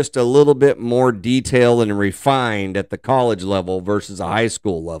 it's just a little bit more detailed and refined at the college level versus a high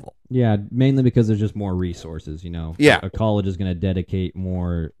school level. Yeah, mainly because there's just more resources, you know. Yeah. A college is going to dedicate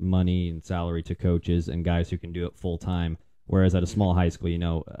more money and salary to coaches and guys who can do it full time. Whereas at a small high school, you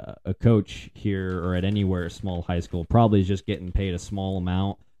know, a coach here or at anywhere small high school probably is just getting paid a small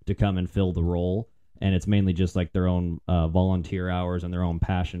amount to come and fill the role. And it's mainly just like their own volunteer hours and their own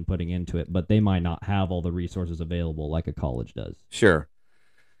passion putting into it. But they might not have all the resources available like a college does. Sure.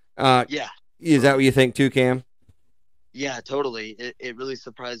 Yeah. Is that what you think too, Cam? Yeah, totally. It really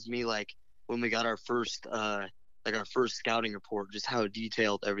surprised me, like when we got our first scouting report, just how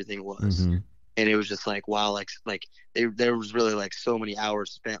detailed everything was. Mm-hmm. And it was just like, wow, like there was really like so many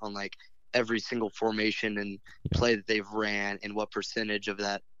hours spent on like every single formation and play that they've ran and what percentage of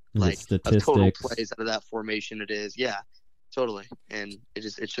that like of total plays out of that formation it is. Yeah, totally. And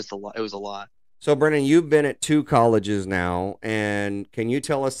it's just a lot. It was a lot. So, Brennan, you've been at 2 colleges now, and can you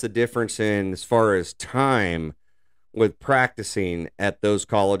tell us the difference in as far as time with practicing at those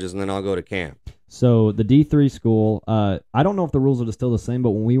colleges, and then I'll go to Cam. So the D3 school, I don't know if the rules are still the same, but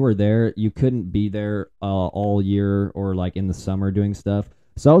when we were there, you couldn't be there all year or like in the summer doing stuff.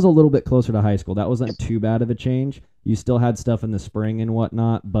 So I was a little bit closer to high school. That wasn't too bad of a change. You still had stuff in the spring and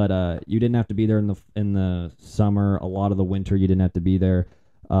whatnot, but you didn't have to be there in the summer. A lot of the winter, you didn't have to be there.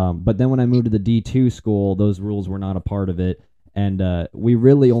 But then when I moved to the D2 school, those rules were not a part of it. And we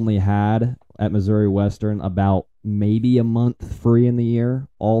really only had at Missouri Western about maybe a month free in the year.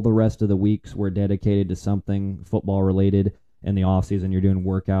 All the rest of the weeks were dedicated to something football related. In the off season, you're doing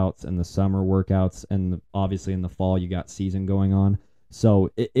workouts, and the summer workouts, and obviously in the fall you got season going on.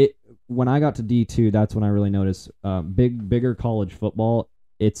 So it when I got to D2, that's when I really noticed bigger college football.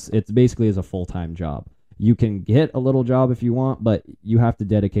 It's basically as a full-time job. You can get a little job if you want, but you have to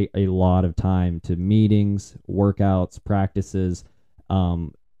dedicate a lot of time to meetings, workouts, practices,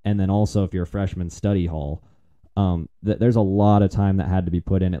 and then also if you're a freshman, study hall. There's a lot of time that had to be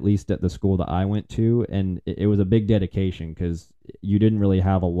put in, at least at the school that I went to, and it was a big dedication because you didn't really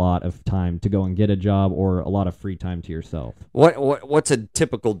have a lot of time to go and get a job or a lot of free time to yourself. What's a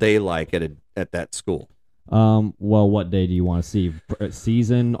typical day like at that school? Well, what day do you want to see?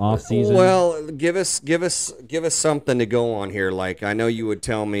 Season, off season? Well, give us something to go on here. Like I know you would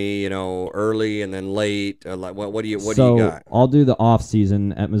tell me, early and then late. Like what do you got? I'll do the off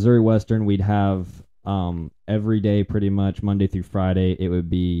season at Missouri Western. We'd have every day pretty much Monday through Friday. It would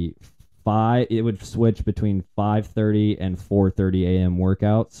be it would switch between 5:30 and 4:30 a.m.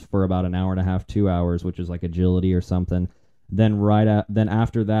 workouts for about an hour and a half, 2 hours, which is like agility or something. Then then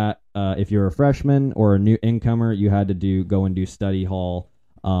after that, if you're a freshman or a new incomer, you had to go and do study hall.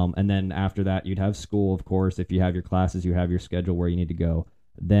 And then after that, you'd have school, of course. If you have your classes, you have your schedule where you need to go.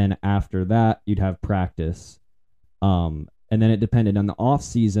 Then after that, you'd have practice. And then it depended on the off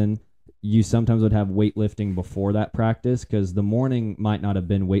season. You sometimes would have weightlifting before that practice because the morning might not have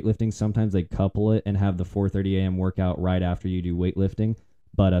been weightlifting. Sometimes they couple it and have the 4:30 a.m. workout right after you do weightlifting,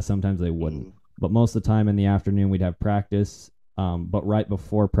 but sometimes they wouldn't. But most of the time in the afternoon, we'd have practice. But right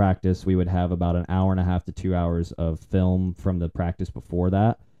before practice, we would have about an hour and a half to 2 hours of film from the practice before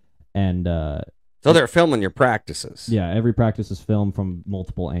that. And so they're filming your practices. Yeah, every practice is filmed from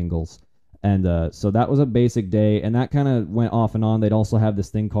multiple angles. And so that was a basic day, and that kind of went off and on. They'd also have this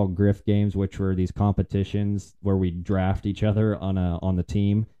thing called Griff Games, which were these competitions where we'd draft each other on the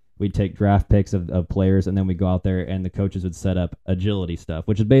team. We'd take draft picks of players, and then we'd go out there, and the coaches would set up agility stuff,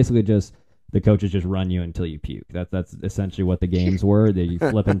 which is basically just the coaches just run you until you puke. That's essentially what the games were. You're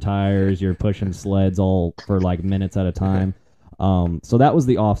flipping tires, you're pushing sleds all for like minutes at a time. So that was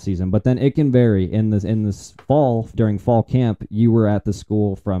the off season, but then it can vary. In this fall, during fall camp, you were at the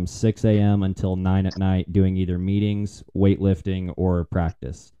school from 6 a.m. until 9 at night doing either meetings, weightlifting, or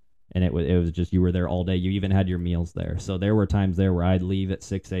practice. And it was just you were there all day. You even had your meals there. So there were times there where I'd leave at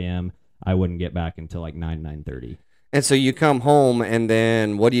 6 a.m. I wouldn't get back until like 9:30. And so you come home, and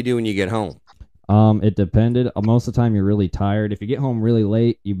then what do you do when you get home? It depended. Most of the time, you're really tired. If you get home really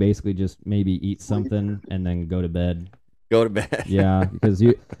late, you basically just maybe eat something and then go to bed. Go to bed. Yeah, because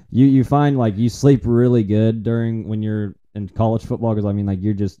you find like you sleep really good when you're in college football because I mean like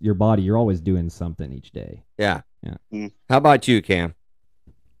your body, you're always doing something each day. Yeah. How about you, Cam?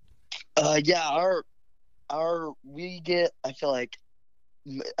 Yeah, I feel like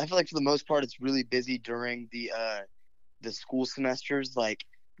for the most part it's really busy during the school semesters. Like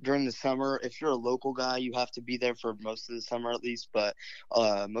during the summer, if you're a local guy, you have to be there for most of the summer at least. But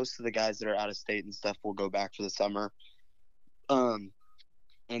most of the guys that are out of state and stuff will go back for the summer. And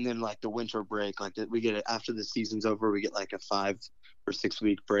then like the winter break, like we get it after the season's over, we get like a 5 or 6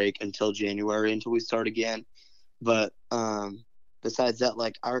 week break until January until we start again. But besides that,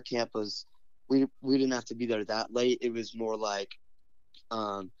 like our camp was, we didn't have to be there that late. It was more like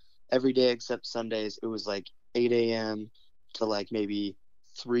every day except Sundays. It was like 8 a.m. to like maybe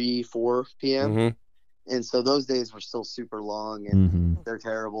 3-4 p.m. Mm-hmm. And so those days were still super long and they're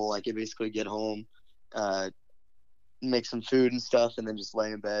terrible. Like you basically get home, make some food and stuff, and then just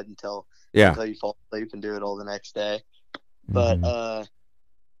lay in bed until you fall asleep and do it all the next day. But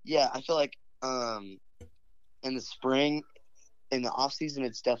yeah, I feel like in the spring, in the off season,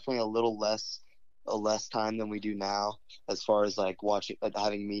 it's definitely a less time than we do now, as far as like watching, like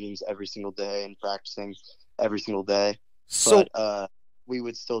having meetings every single day and practicing every single day. So, but we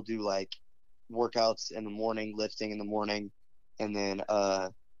would still do like workouts in the morning, lifting in the morning, and then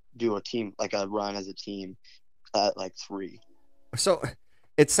do a team, like a run as a team at like 3. So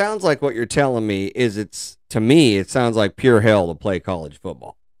it sounds like what you're telling me is to me it sounds like pure hell to play college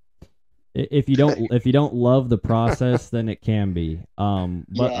football. If you don't love the process, then it can be. But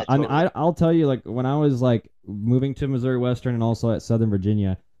yeah, totally. I'll tell you, like when I was like moving to Missouri Western and also at Southern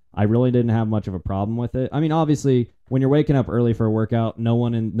Virginia, I really didn't have much of a problem with it. I mean, obviously, when you're waking up early for a workout, no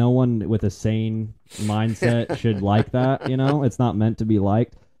one with a sane mindset should like that. You know, it's not meant to be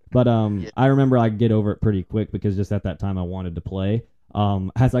liked. But I remember I'd get over it pretty quick because just at that time I wanted to play.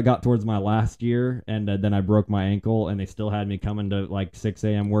 As I got towards my last year, and then I broke my ankle, and they still had me coming to like 6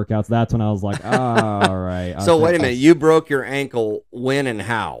 a.m. workouts. That's when I was like, all right. So wait a minute, you broke your ankle when and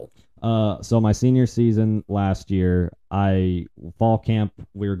how? So my senior season last year, fall camp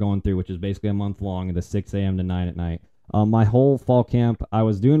we were going through, which is basically a month long, the 6 a.m. to 9 at night. My whole fall camp, I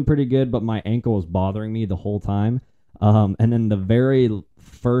was doing pretty good, but my ankle was bothering me the whole time. And then the very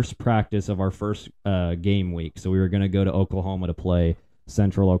first practice of our first game week, so we were going to go to Oklahoma to play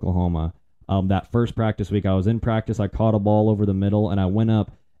Central Oklahoma. That first practice week, I was in practice. I caught a ball over the middle, and I went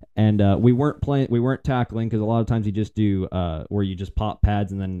up, and we weren't tackling because a lot of times you just do where you just pop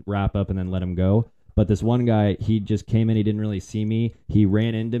pads and then wrap up and then let him go. But this one guy, he just came in. He didn't really see me. He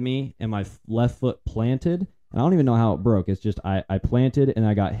ran into me, and my left foot planted. And I don't even know how it broke. It's just I planted, and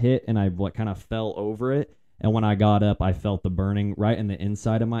I got hit, and I like kind of fell over it. And when I got up, I felt the burning right in the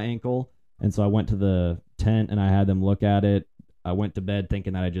inside of my ankle. And so I went to the tent, and I had them look at it. I went to bed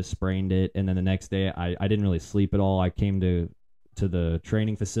thinking that I just sprained it. And then the next day, I didn't really sleep at all. I came to the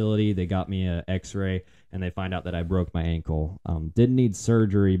training facility. They got me an x-ray, and they find out that I broke my ankle. Didn't need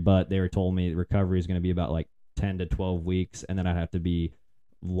surgery, but they were told me recovery is going to be about like 10 to 12 weeks. And then I'd have to be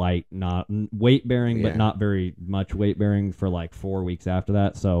light, not weight-bearing, but not very much weight-bearing for like 4 weeks after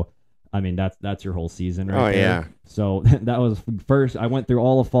that. So I mean, that's your whole season right there. Yeah. So that was first. I went through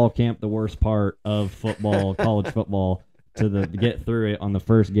all of fall camp, the worst part of football, college football, to get through it on the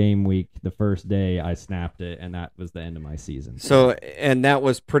first game week. The first day, I snapped it, and that was the end of my season. So, and that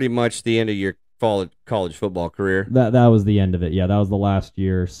was pretty much the end of your college football career? That was the end of it. Yeah, that was the last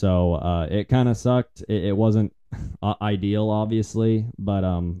year. So it kind of sucked. It wasn't ideal, obviously, but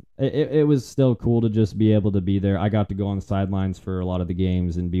it was still cool to just be able to be there. I got to go on the sidelines for a lot of the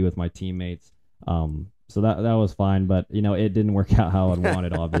games and be with my teammates. So that was fine, but it didn't work out how I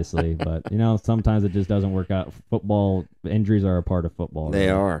wanted, obviously. But sometimes it just doesn't work out. Football injuries are a part of football. They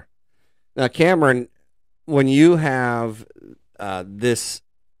are. Now, Cameron, when you have this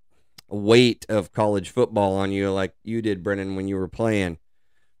weight of college football on you, like you did, Brennan, when you were playing,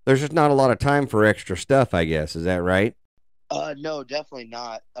 there's just not a lot of time for extra stuff, I guess. Is that right? No, definitely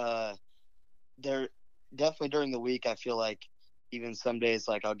not. There definitely during the week, I feel like even some days,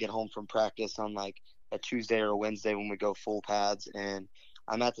 like I'll get home from practice on like a Tuesday or a Wednesday when we go full pads, and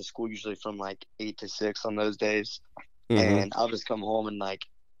I'm at the school usually from like 8 to 6 on those days. Mm-hmm. And I'll just come home and like,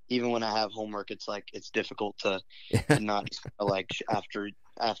 even when I have homework, it's like, it's difficult to not just like after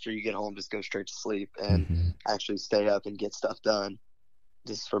you get home, just go straight to sleep and actually stay up and get stuff done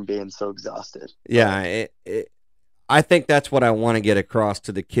just from being so exhausted. Yeah. I think that's what I want to get across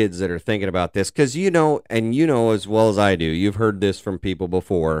to the kids that are thinking about this. Cause and as well as I do, you've heard this from people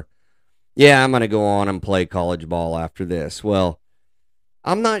before. Yeah, I'm going to go on and play college ball after this. Well,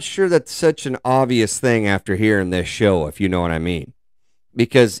 I'm not sure that's such an obvious thing after hearing this show, if you know what I mean.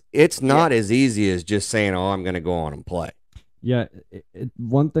 Because it's not as easy as just saying, oh, I'm going to go on and play. Yeah,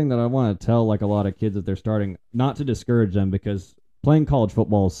 one thing that I want to tell like a lot of kids that they're starting, not to discourage them, because playing college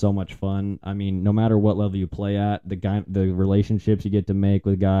football is so much fun. I mean, no matter what level you play at, the relationships you get to make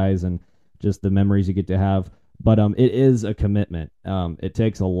with guys and just the memories you get to have. But it is a commitment. It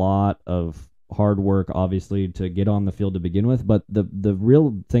takes a lot of hard work, obviously, to get on the field to begin with. But the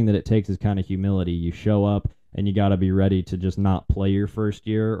real thing that it takes is kind of humility. You show up and you got to be ready to just not play your first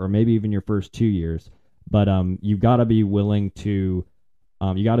year or maybe even your first 2 years. But you got to be willing to.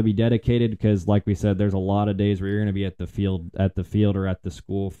 You got to be dedicated because, like we said, there's a lot of days where you're going to be at the field or at the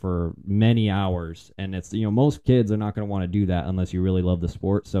school for many hours, and it's most kids are not going to want to do that unless you really love the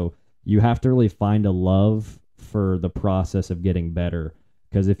sport. So you have to really find a love for the process of getting better.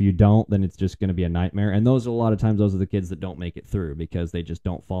 Because if you don't, then it's just going to be a nightmare. And those are a lot of times those are the kids that don't make it through because they just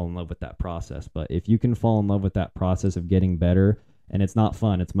don't fall in love with that process. But if you can fall in love with that process of getting better, and it's not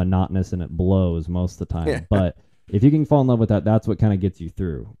fun, it's monotonous and it blows most of the time. Yeah. But if you can fall in love with that, that's what kind of gets you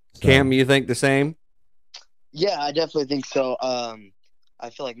through. So, Cam, you think the same? Yeah, I definitely think so. I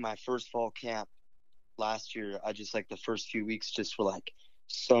feel like my first fall camp last year, I just like the first few weeks just were like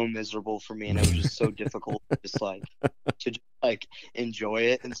so miserable for me, and it was just so difficult just like to just, like enjoy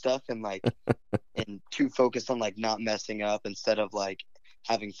it and stuff, and like and too focused on like not messing up instead of like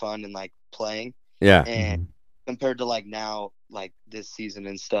having fun and like playing. Yeah. And compared to like now, like this season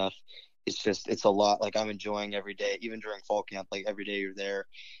and stuff, it's a lot. Like I'm enjoying every day, even during fall camp. Like every day you're there,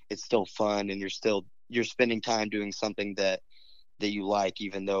 it's still fun, and you're spending time doing something that you like,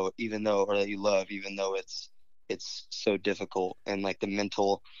 even though or that you love, even though it's so difficult. And like the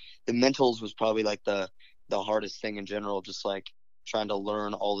mentals was probably like the hardest thing in general, just like trying to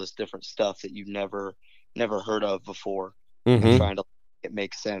learn all this different stuff that you've never heard of before, and trying to make it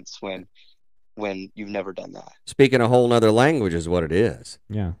make sense when you've never done that. Speaking a whole nother language is what it is.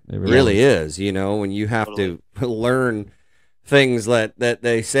 Yeah, it really is. When you have to learn things that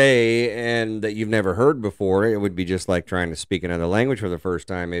they say and that you've never heard before, it would be just like trying to speak another language for the first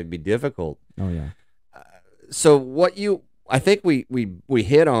time. It'd be difficult. Oh yeah. So I think we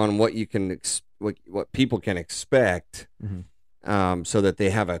hit on what you can what people can expect, so that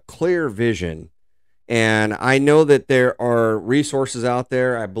they have a clear vision. And I know that there are resources out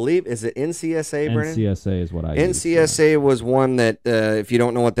there. I believe, is it NCSA, Brennan? NCSA is what I use. NCSA was one that, if you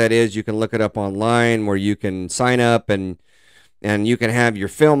don't know what that is, you can look it up online, where you can sign up and you can have your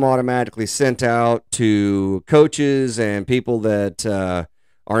film automatically sent out to coaches and people that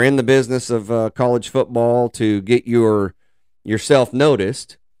are in the business of college football to get yourself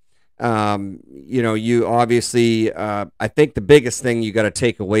noticed. You obviously, I think the biggest thing you got to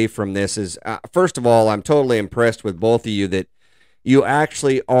take away from this is, first of all, I'm totally impressed with both of you that you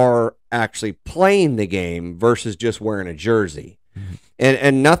actually are playing the game versus just wearing a jersey.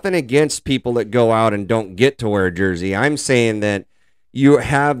 And nothing against people that go out and don't get to wear a jersey. I'm saying that you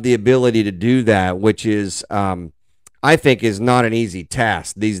have the ability to do that, which is, I think, is not an easy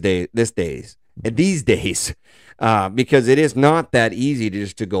task these days. Because it is not that easy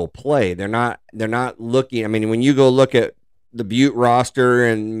just to go play. They're not looking. I mean, when you go look at the Butte roster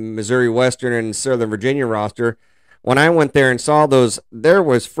and Missouri Western and Southern Virginia roster, when I went there and saw those, there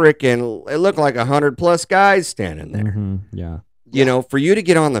was it looked like 100+ guys standing there. Yeah. For you to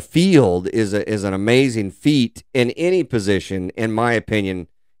get on the field is an amazing feat in any position, in my opinion,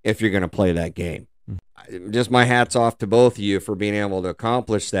 if you're going to play that game. Just my hat's off to both of you for being able to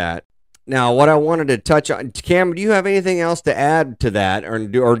accomplish that. Now, what I wanted to touch on, Cam, do you have anything else to add to that, or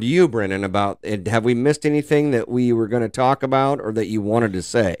do you, Brennan, about it? Have we missed anything that we were going to talk about or that you wanted to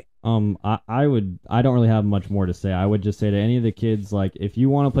say? I don't really have much more to say. I would just say to any of the kids, like, if you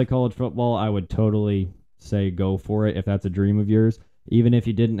want to play college football, I would totally say go for it if that's a dream of yours. Even if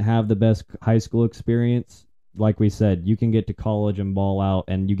you didn't have the best high school experience, like we said, you can get to college and ball out,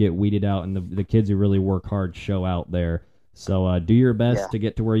 and you get weeded out, and the kids who really work hard show out there. So do your best to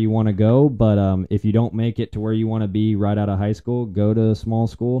get to where you want to go, but if you don't make it to where you want to be right out of high school, go to a small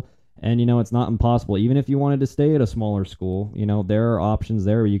school. And, it's not impossible. Even if you wanted to stay at a smaller school, there are options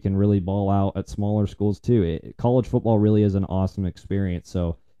there where you can really ball out at smaller schools too. College football really is an awesome experience.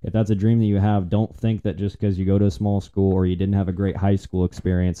 So if that's a dream that you have, don't think that just because you go to a small school or you didn't have a great high school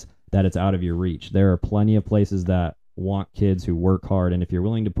experience that it's out of your reach. There are plenty of places that want kids who work hard, and if you're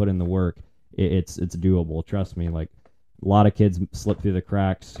willing to put in the work, it's doable. Trust me, like, a lot of kids slip through the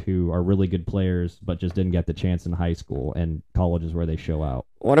cracks who are really good players but just didn't get the chance in high school, and college is where they show out.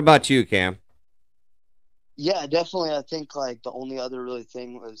 What about you, Cam? Yeah, definitely. I think like the only other really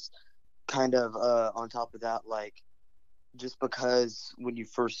thing was kind of on top of that, like, just because when you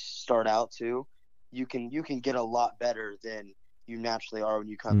first start out too, you can get a lot better than you naturally are when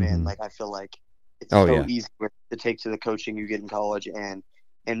you come in. Like, I feel like it's easy to take to the coaching you get in college and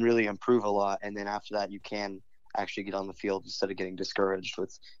really improve a lot, and then after that you can actually get on the field instead of getting discouraged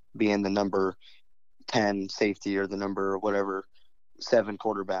with being the number 10 safety or the number whatever 7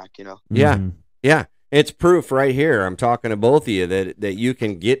 quarterback. Yeah. It's proof right here. I'm talking to both of you that you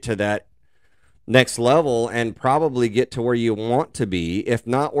can get to that next level and probably get to where you want to be. If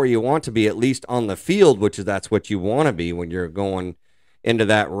not where you want to be, at least on the field, which is that's what you want to be when you're going into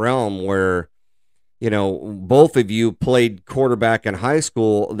that realm where, both of you played quarterback in high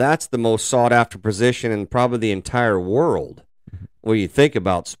school. That's the most sought after position in probably the entire world when you think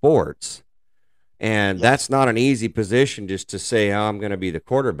about sports. And that's not an easy position just to say, oh, I'm going to be the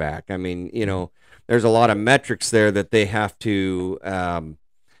quarterback. I mean, there's a lot of metrics there that they have to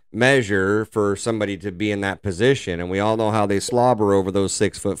measure for somebody to be in that position. And we all know how they slobber over those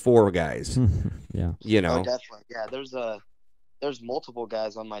 6'4" guys. Yeah. Oh, definitely. Yeah. There's multiple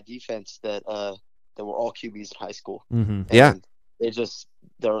guys on my defense that were all QBs in high school. Mm-hmm. Yeah.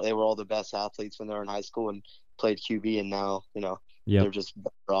 They were all the best athletes when they were in high school and played QB, and now, they're just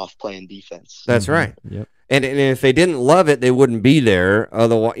better off playing defense. That's right. Yep. And if they didn't love it, they wouldn't be there.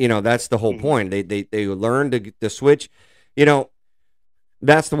 Otherwise, that's the whole point. They learned to switch.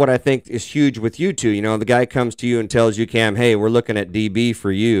 That's what I think is huge with you two. The guy comes to you and tells you, Cam, hey, we're looking at DB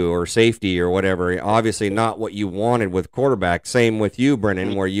for you or safety or whatever. Obviously not what you wanted with quarterback. Same with you,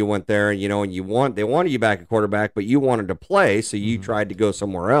 Brennan, where you went there and, and they wanted you back at quarterback, but you wanted to play, so you tried to go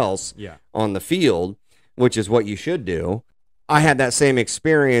somewhere else on the field, which is what you should do. I had that same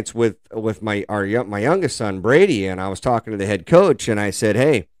experience with my youngest son, Brady, and I was talking to the head coach, and I said,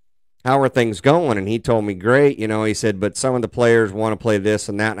 hey, how are things going? And he told me, great. He said, but some of the players want to play this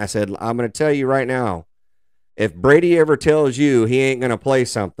and that. And I said, I'm going to tell you right now, if Brady ever tells you he ain't going to play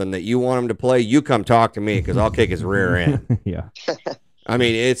something that you want him to play, you come talk to me because I'll kick his rear end. Yeah. I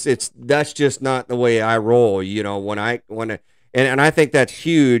mean, that's just not the way I roll. And I think that's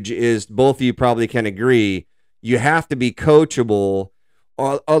huge is both of you probably can agree. You have to be coachable.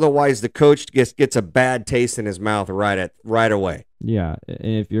 Otherwise, the coach gets a bad taste in his mouth right away. Yeah, and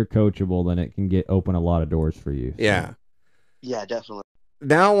if you're coachable, then it can open a lot of doors for you. So. Yeah. Yeah, definitely.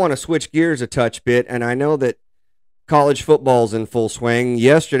 Now I want to switch gears a touch bit, and I know that college football's in full swing.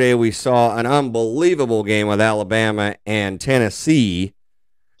 Yesterday we saw an unbelievable game with Alabama and Tennessee,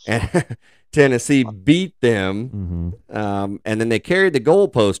 and Tennessee beat them, and then they carried the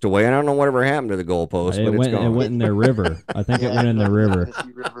goalpost away. I don't know whatever happened to the goalpost, but it's gone. It went in their river. I think it went in the river.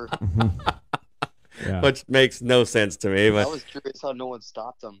 River. Yeah. Which makes no sense to me. But I was curious how no one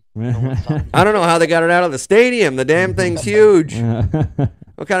stopped them. I don't know how they got it out of the stadium. The damn thing's huge.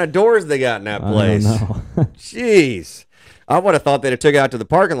 What kind of doors they got in that place? I don't know. Jeez. I would have thought they'd have took it out to the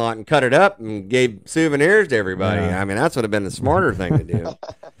parking lot and cut it up and gave souvenirs to everybody. Yeah. I mean, that's would have been the smarter thing to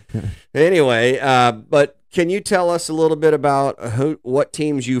do. Anyway, but can you tell us a little bit about what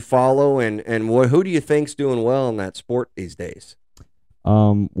teams you follow and who do you think's doing well in that sport these days?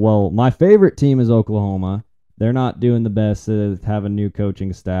 Well, my favorite team is Oklahoma. They're not doing the best. Have a new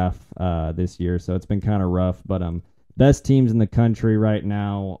coaching staff this year, so it's been kind of rough. But best teams in the country right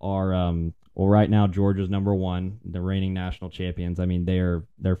now are right now Georgia's number one, the reigning national champions. I mean,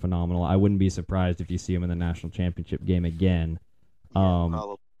 they're phenomenal. I wouldn't be surprised if you see them in the national championship game again.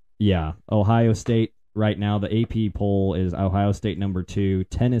 Yeah, Ohio State right now. The AP poll is Ohio State number 2,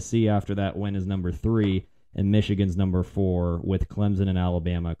 Tennessee after that win is number 3. And Michigan's number 4, with Clemson and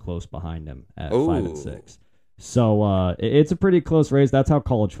Alabama close behind them at 5 and 6. So it's a pretty close race. That's how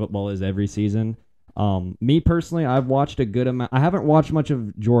college football is every season. Me personally, I've watched a good amount. I haven't watched much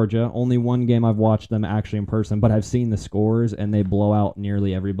of Georgia. Only one game I've watched them actually in person, but I've seen the scores, and they blow out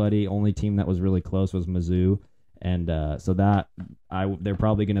nearly everybody. Only team that was really close was Mizzou, and so they're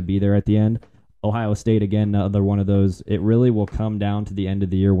probably going to be there at the end. Ohio State, again, another one of those. It really will come down to the end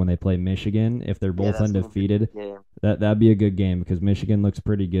of the year when they play Michigan. If they're both undefeated, that'd be a good game because Michigan looks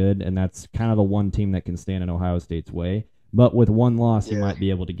pretty good, and that's kind of the one team that can stand in Ohio State's way. But with one loss, you might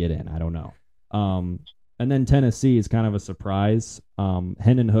be able to get in. I don't know. And then Tennessee is kind of a surprise.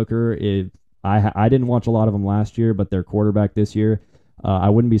 Hendon Hooker, I didn't watch a lot of them last year, but their quarterback this year,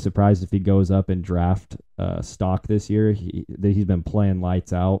 I wouldn't be surprised if he goes up and draft stock this year. He's been playing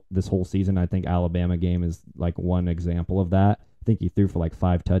lights out this whole season. I think Alabama game is like one example of that. I think he threw for like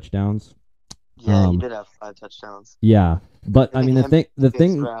 5 touchdowns. Yeah, he did have 5 touchdowns. Yeah, but I mean the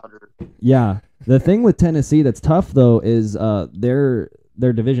thing with Tennessee that's tough though is their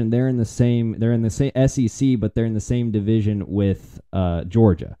division. They're in the same SEC, but they're in the same division with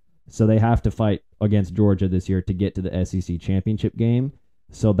Georgia. So they have to fight against Georgia this year to get to the SEC championship game.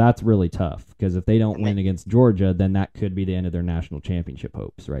 So that's really tough because if they don't win against Georgia, then that could be the end of their national championship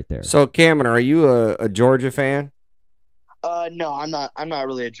hopes right there. So Cameron, are you a Georgia fan? No, I'm not. I'm not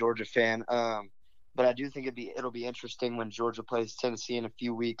really a Georgia fan. But I do think it'll be interesting when Georgia plays Tennessee in a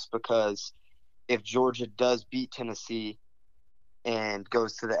few weeks because if Georgia does beat Tennessee and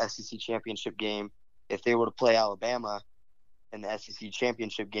goes to the SEC championship game, if they were to play Alabama in the SEC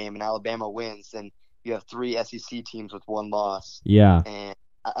championship game and Alabama wins, then you have 3 SEC teams with 1 loss. Yeah. And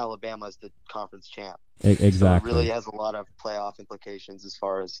Alabama is the conference champ. Exactly. So it really has a lot of playoff implications as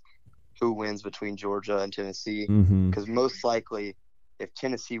far as who wins between Georgia and Tennessee. Because most likely, if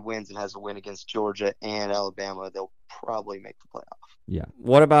Tennessee wins and has a win against Georgia and Alabama, they'll probably make the playoff. Yeah.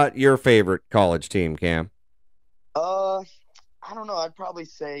 What about your favorite college team, Cam? I don't know. I'd probably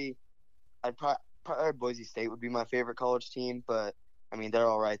say probably Boise State would be my favorite college team, but I mean they're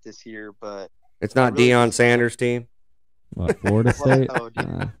all right this year. But it's not really Deion Sanders' team. What, Florida State?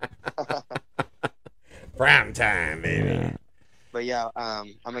 Prime time, baby. Yeah. But yeah,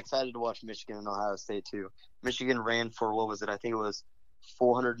 I'm excited to watch Michigan and Ohio State too. Michigan ran for what was it? I think it was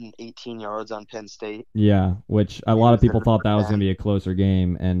 418 yards on Penn State. Yeah, which a lot of people thought that was going to be a closer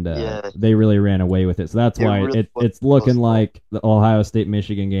game, and they really ran away with it. So that's why it's looking like the Ohio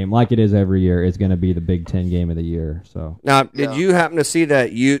State-Michigan game, like it is every year, is going to be the Big Ten game of the year. So now, did you happen to see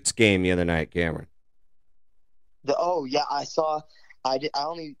that Utes game the other night, Cameron? I saw. I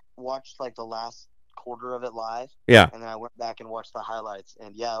only watched like the last quarter of it live. Yeah. And then I went back and watched the highlights,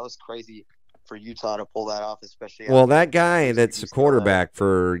 and yeah, it was crazy for Utah to pull that off, especially. Well, that guy that's a quarterback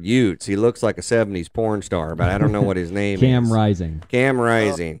for Utes, he looks like a 70s porn star, but I don't know what his name is. Cam Rising. Cam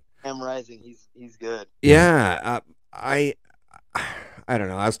Rising. Cam Rising, he's good. Yeah, I don't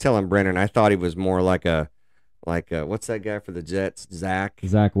know. I was telling Brennan, I thought he was more like a what's that guy for the Jets? Zach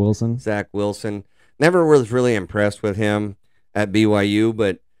Wilson. Zach Wilson. Never was really impressed with him at BYU,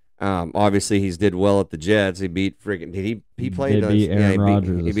 but obviously he's did well at the Jets. He beat freaking. He played. He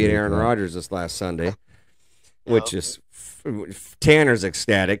beat Aaron Rodgers this last Sunday, which is Tanner's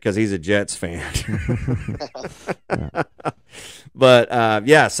ecstatic because he's a Jets fan. But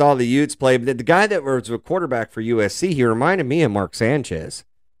saw the Utes play. But the guy that was a quarterback for USC, he reminded me of Mark Sanchez.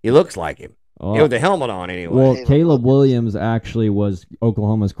 He looks like him. With the helmet on, anyway. Well, Caleb Williams actually was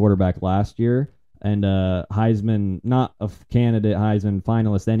Oklahoma's quarterback last year. And Heisman, not a candidate Heisman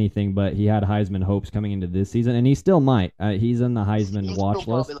finalist, anything, but he had Heisman hopes coming into this season, and he still might. He's in the Heisman watch list.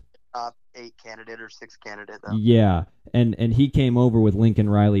 Probably like top 8 candidate or 6 candidate, though. Yeah, and he came over with Lincoln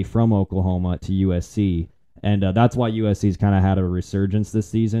Riley from Oklahoma to USC, and that's why USC's kind of had a resurgence this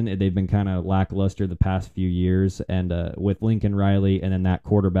season. They've been kind of lackluster the past few years, and with Lincoln Riley and then that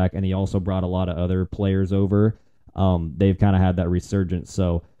quarterback, and he also brought a lot of other players over, they've kind of had that resurgence,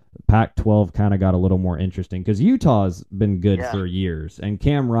 so Pac-12 kind of got a little more interesting because Utah's been good for years. And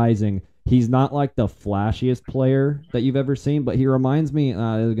Cam Rising, he's not like the flashiest player that you've ever seen, but he reminds me,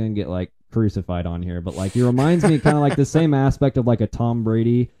 they're going to get like crucified on here, but like he reminds me kind of like the same aspect of like a Tom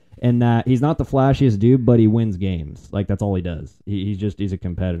Brady in that he's not the flashiest dude, but he wins games. Like that's all he does. He's a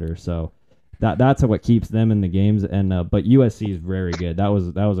competitor. So that's what keeps them in the games. And but USC is very good. That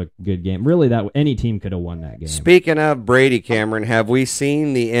was a good game. Really, that any team could have won that game. Speaking of Brady, Cameron, have we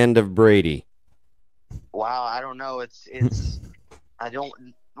seen the end of Brady? Wow, I don't know. It's I don't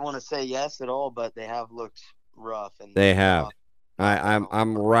want to say yes at all, but they have looked rough. And they have.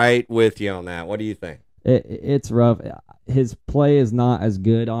 I'm right with you on that. What do you think? It's rough. His play is not as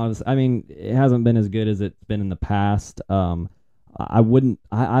good. Honestly, I mean, it hasn't been as good as it's been in the past. I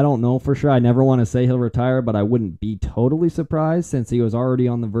don't know for sure. I never want to say he'll retire, but I wouldn't be totally surprised since he was already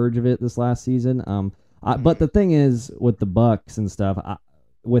on the verge of it this last season. But the thing is with the Bucs and stuff,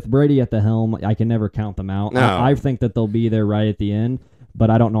 with Brady at the helm, I can never count them out. No. I think that they'll be there right at the end, but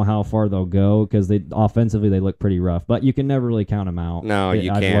I don't know how far they'll go because offensively they look pretty rough. But you can never really count them out. No,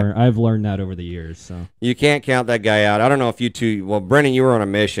 you can't. I've learned that over the years. So you can't count that guy out. I don't know if you two. Well, Brennan, you were on a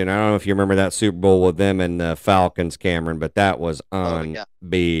mission. I don't know if you remember that Super Bowl with them and the Falcons, Cameron, but that was unbelievable.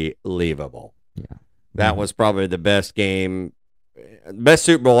 Yeah, that was probably the best game, best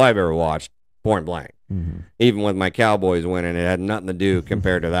Super Bowl I've ever watched. Point blank. Mm-hmm. Even with my Cowboys winning, it had nothing to do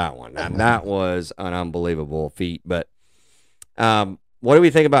compared to that one. And that was an unbelievable feat. But what do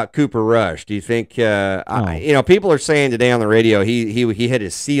we think about Cooper Rush? Do you think people are saying today on the radio he hit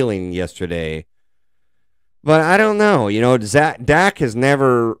his ceiling yesterday, but I don't know. Dak has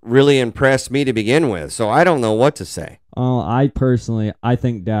never really impressed me to begin with, so I don't know what to say. I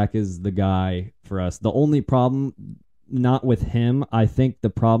think Dak is the guy for us. The only problem, not with him, I think the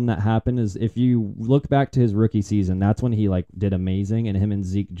problem that happened is if you look back to his rookie season, that's when he did amazing, and him and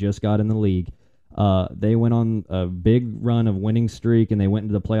Zeke just got in the league. They went on a big run of winning streak, and they went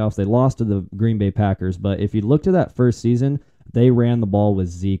into the playoffs. They lost to the Green Bay Packers, but if you look to that first season, they ran the ball with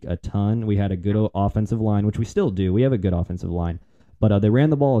Zeke a ton. We had a good offensive line, which we still do. We have a good offensive line, but they ran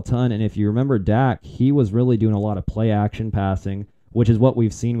the ball a ton, and if you remember Dak, he was really doing a lot of play-action passing, which is what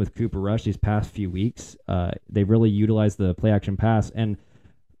we've seen with Cooper Rush these past few weeks. They've really utilized the play-action pass, and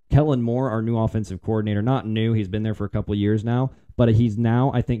Kellen Moore, our new offensive coordinator, not new, he's been there for a couple of years now, but he's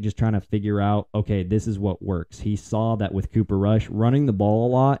now, I think, just trying to figure out, okay, this is what works. He saw that with Cooper Rush, running the ball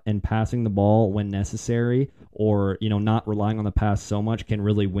a lot and passing the ball when necessary, or, not relying on the pass so much can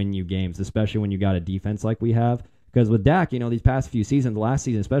really win you games, especially when you got a defense like we have. Because with Dak, these past few seasons, last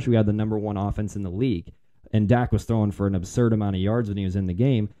season especially, we had the number one offense in the league. And Dak was throwing for an absurd amount of yards when he was in the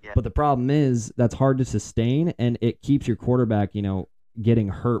game. Yeah. But the problem is that's hard to sustain, and it keeps your quarterback, getting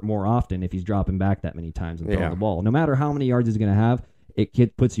hurt more often if he's dropping back that many times and throwing the ball. No matter how many yards he's going to have,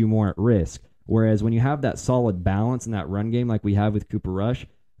 it puts you more at risk. Whereas when you have that solid balance in that run game like we have with Cooper Rush,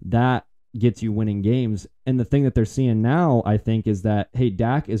 that gets you winning games. And the thing that they're seeing now, I think, is that, hey,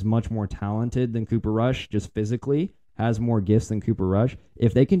 Dak is much more talented than Cooper Rush just physically, has more gifts than Cooper Rush.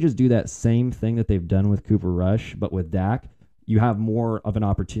 If they can just do that same thing that they've done with Cooper Rush, but with Dak, you have more of an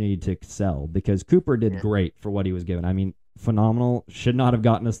opportunity to excel, because Cooper did great for what he was given. I mean, phenomenal. Should not have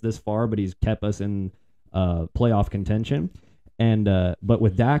gotten us this far, but he's kept us in playoff contention. And but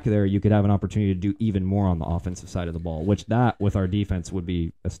with Dak there, you could have an opportunity to do even more on the offensive side of the ball, which that with our defense would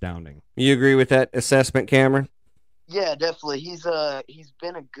be astounding. You agree with that assessment, Cameron? Yeah, definitely. He's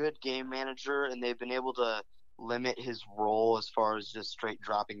been a good game manager, and they've been able to limit his role as far as just straight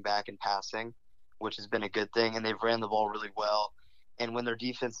dropping back and passing, which has been a good thing. And they've ran the ball really well. And when their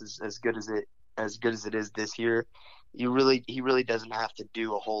defense is as good as it is this year, he really doesn't have to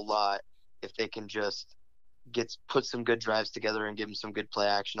do a whole lot if they can just put some good drives together and give him some good play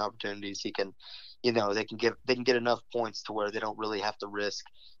action opportunities. He can, they can get enough points to where they don't really have to risk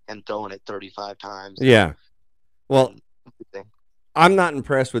him throwing it 35 times. Yeah. Well, I'm not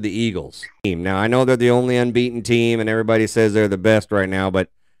impressed with the Eagles team. Now, I know they're the only unbeaten team, and everybody says they're the best right now, but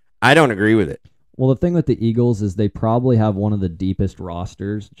I don't agree with it. Well, the thing with the Eagles is they probably have one of the deepest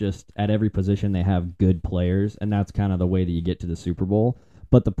rosters. Just at every position, they have good players, and that's kind of the way that you get to the Super Bowl.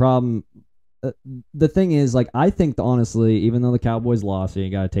 But the problem, the thing is, like, I think, honestly, even though the Cowboys lost, so you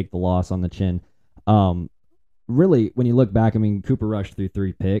got to take the loss on the chin. Really, when you look back, I mean, Cooper Rush threw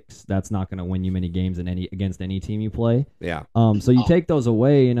 3 picks. That's not going to win you many games against any team you play. Yeah. So you take those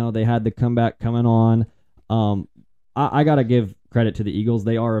away. They had the comeback coming on. I got to give credit to the Eagles.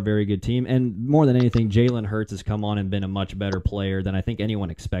 They are a very good team. And more than anything, Jalen Hurts has come on and been a much better player than I think anyone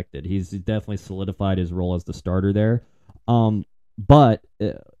expected. He's definitely solidified his role as the starter there. But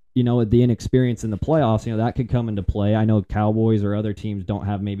the inexperience in the playoffs, that could come into play. I know Cowboys or other teams don't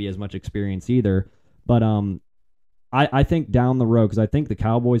have maybe as much experience either. But I think down the road, because I think the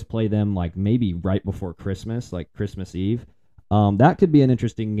Cowboys play them like maybe right before Christmas, like Christmas Eve. That could be an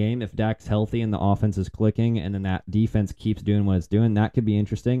interesting game if Dak's healthy and the offense is clicking, and then that defense keeps doing what it's doing. That could be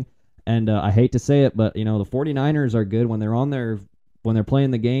interesting. And I hate to say it, but the 49ers are good when they're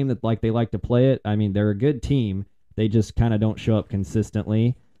playing the game that like they like to play it. I mean, they're a good team. They just kind of don't show up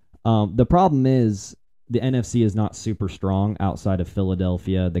consistently. The problem is the NFC is not super strong outside of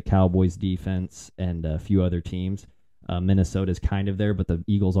Philadelphia, the Cowboys defense, and a few other teams. Minnesota's kind of there, but the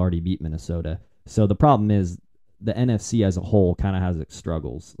Eagles already beat Minnesota. So the problem is the NFC as a whole kind of has its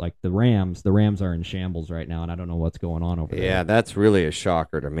struggles. Like the Rams are in shambles right now, and I don't know what's going on over there. Yeah, that's really a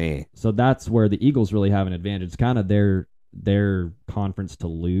shocker to me. So that's where the Eagles really have an advantage. It's kind of their conference to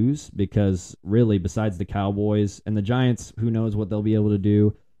lose, because really besides the Cowboys and the Giants, who knows what they'll be able to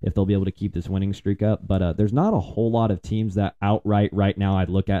do, if they'll be able to keep this winning streak up. But there's not a whole lot of teams that outright right now I'd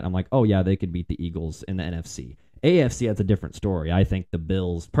look at and I'm like, oh yeah, they could beat the Eagles in the NFC. AFC, that's a different story. I think the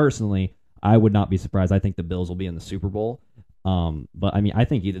Bills, personally, I would not be surprised. I think the Bills will be in the Super Bowl. But I mean, I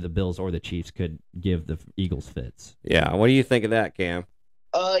think either the Bills or the Chiefs could give the Eagles fits. Yeah. What do you think of that, Cam?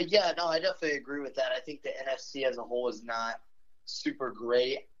 Yeah, no, I definitely agree with that. I think the NFC as a whole is not super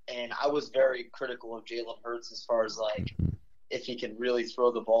great. And I was very critical of Jalen Hurts as far as if he can really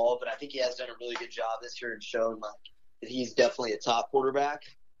throw the ball, but I think he has done a really good job this year and shown that he's definitely a top quarterback.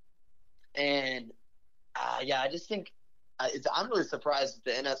 And I just think I'm really surprised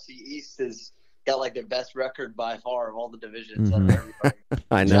that the NFC East has got their best record by far of all the divisions out of everybody.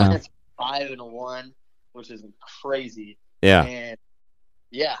 I know. Giants 5-1, which is crazy. Yeah. And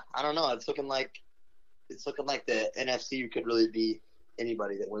I don't know. It's looking like the NFC could really be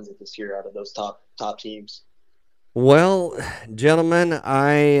anybody that wins it this year out of those top teams. Well, gentlemen,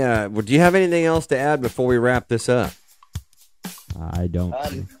 do you have anything else to add before we wrap this up? I don't.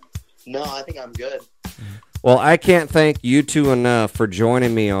 No, I think I'm good. Well, I can't thank you two enough for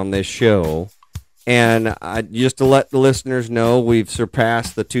joining me on this show. And just to let the listeners know, we've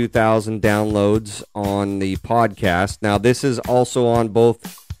surpassed the 2,000 downloads on the podcast. Now, this is also on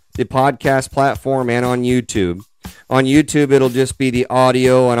both the podcast platform and on YouTube. On YouTube, it'll just be the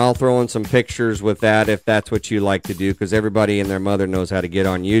audio, and I'll throw in some pictures with that if that's what you like to do, because everybody and their mother knows how to get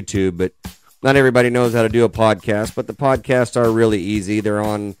on YouTube, but not everybody knows how to do a podcast. But the podcasts are really easy. They're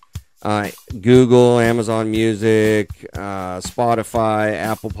on Google, Amazon Music, Spotify,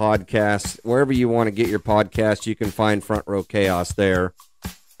 Apple Podcasts. Wherever you want to get your podcast, you can find Front Row Chaos there.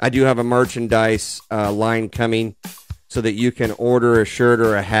 I do have a merchandise line coming, so that you can order a shirt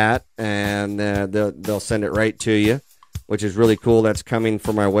or a hat, and they'll send it right to you, which is really cool. That's coming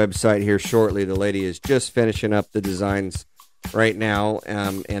from my website here shortly. The lady is just finishing up the designs right now,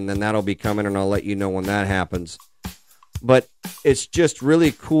 and then that'll be coming, and I'll let you know when that happens. But it's just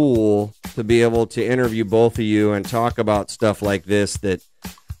really cool to be able to interview both of you and talk about stuff like this that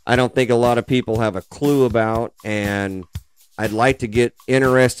I don't think a lot of people have a clue about, and I'd like to get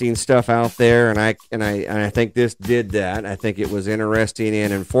interesting stuff out there, and I think this did that. I think it was interesting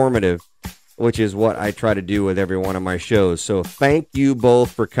and informative, which is what I try to do with every one of my shows. So thank you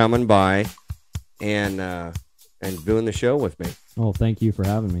both for coming by and doing the show with me. Oh, thank you for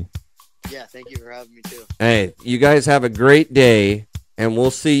having me. Yeah, thank you for having me too. Hey, you guys have a great day, and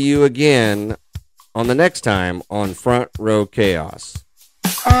we'll see you again on the next time on Front Row Chaos.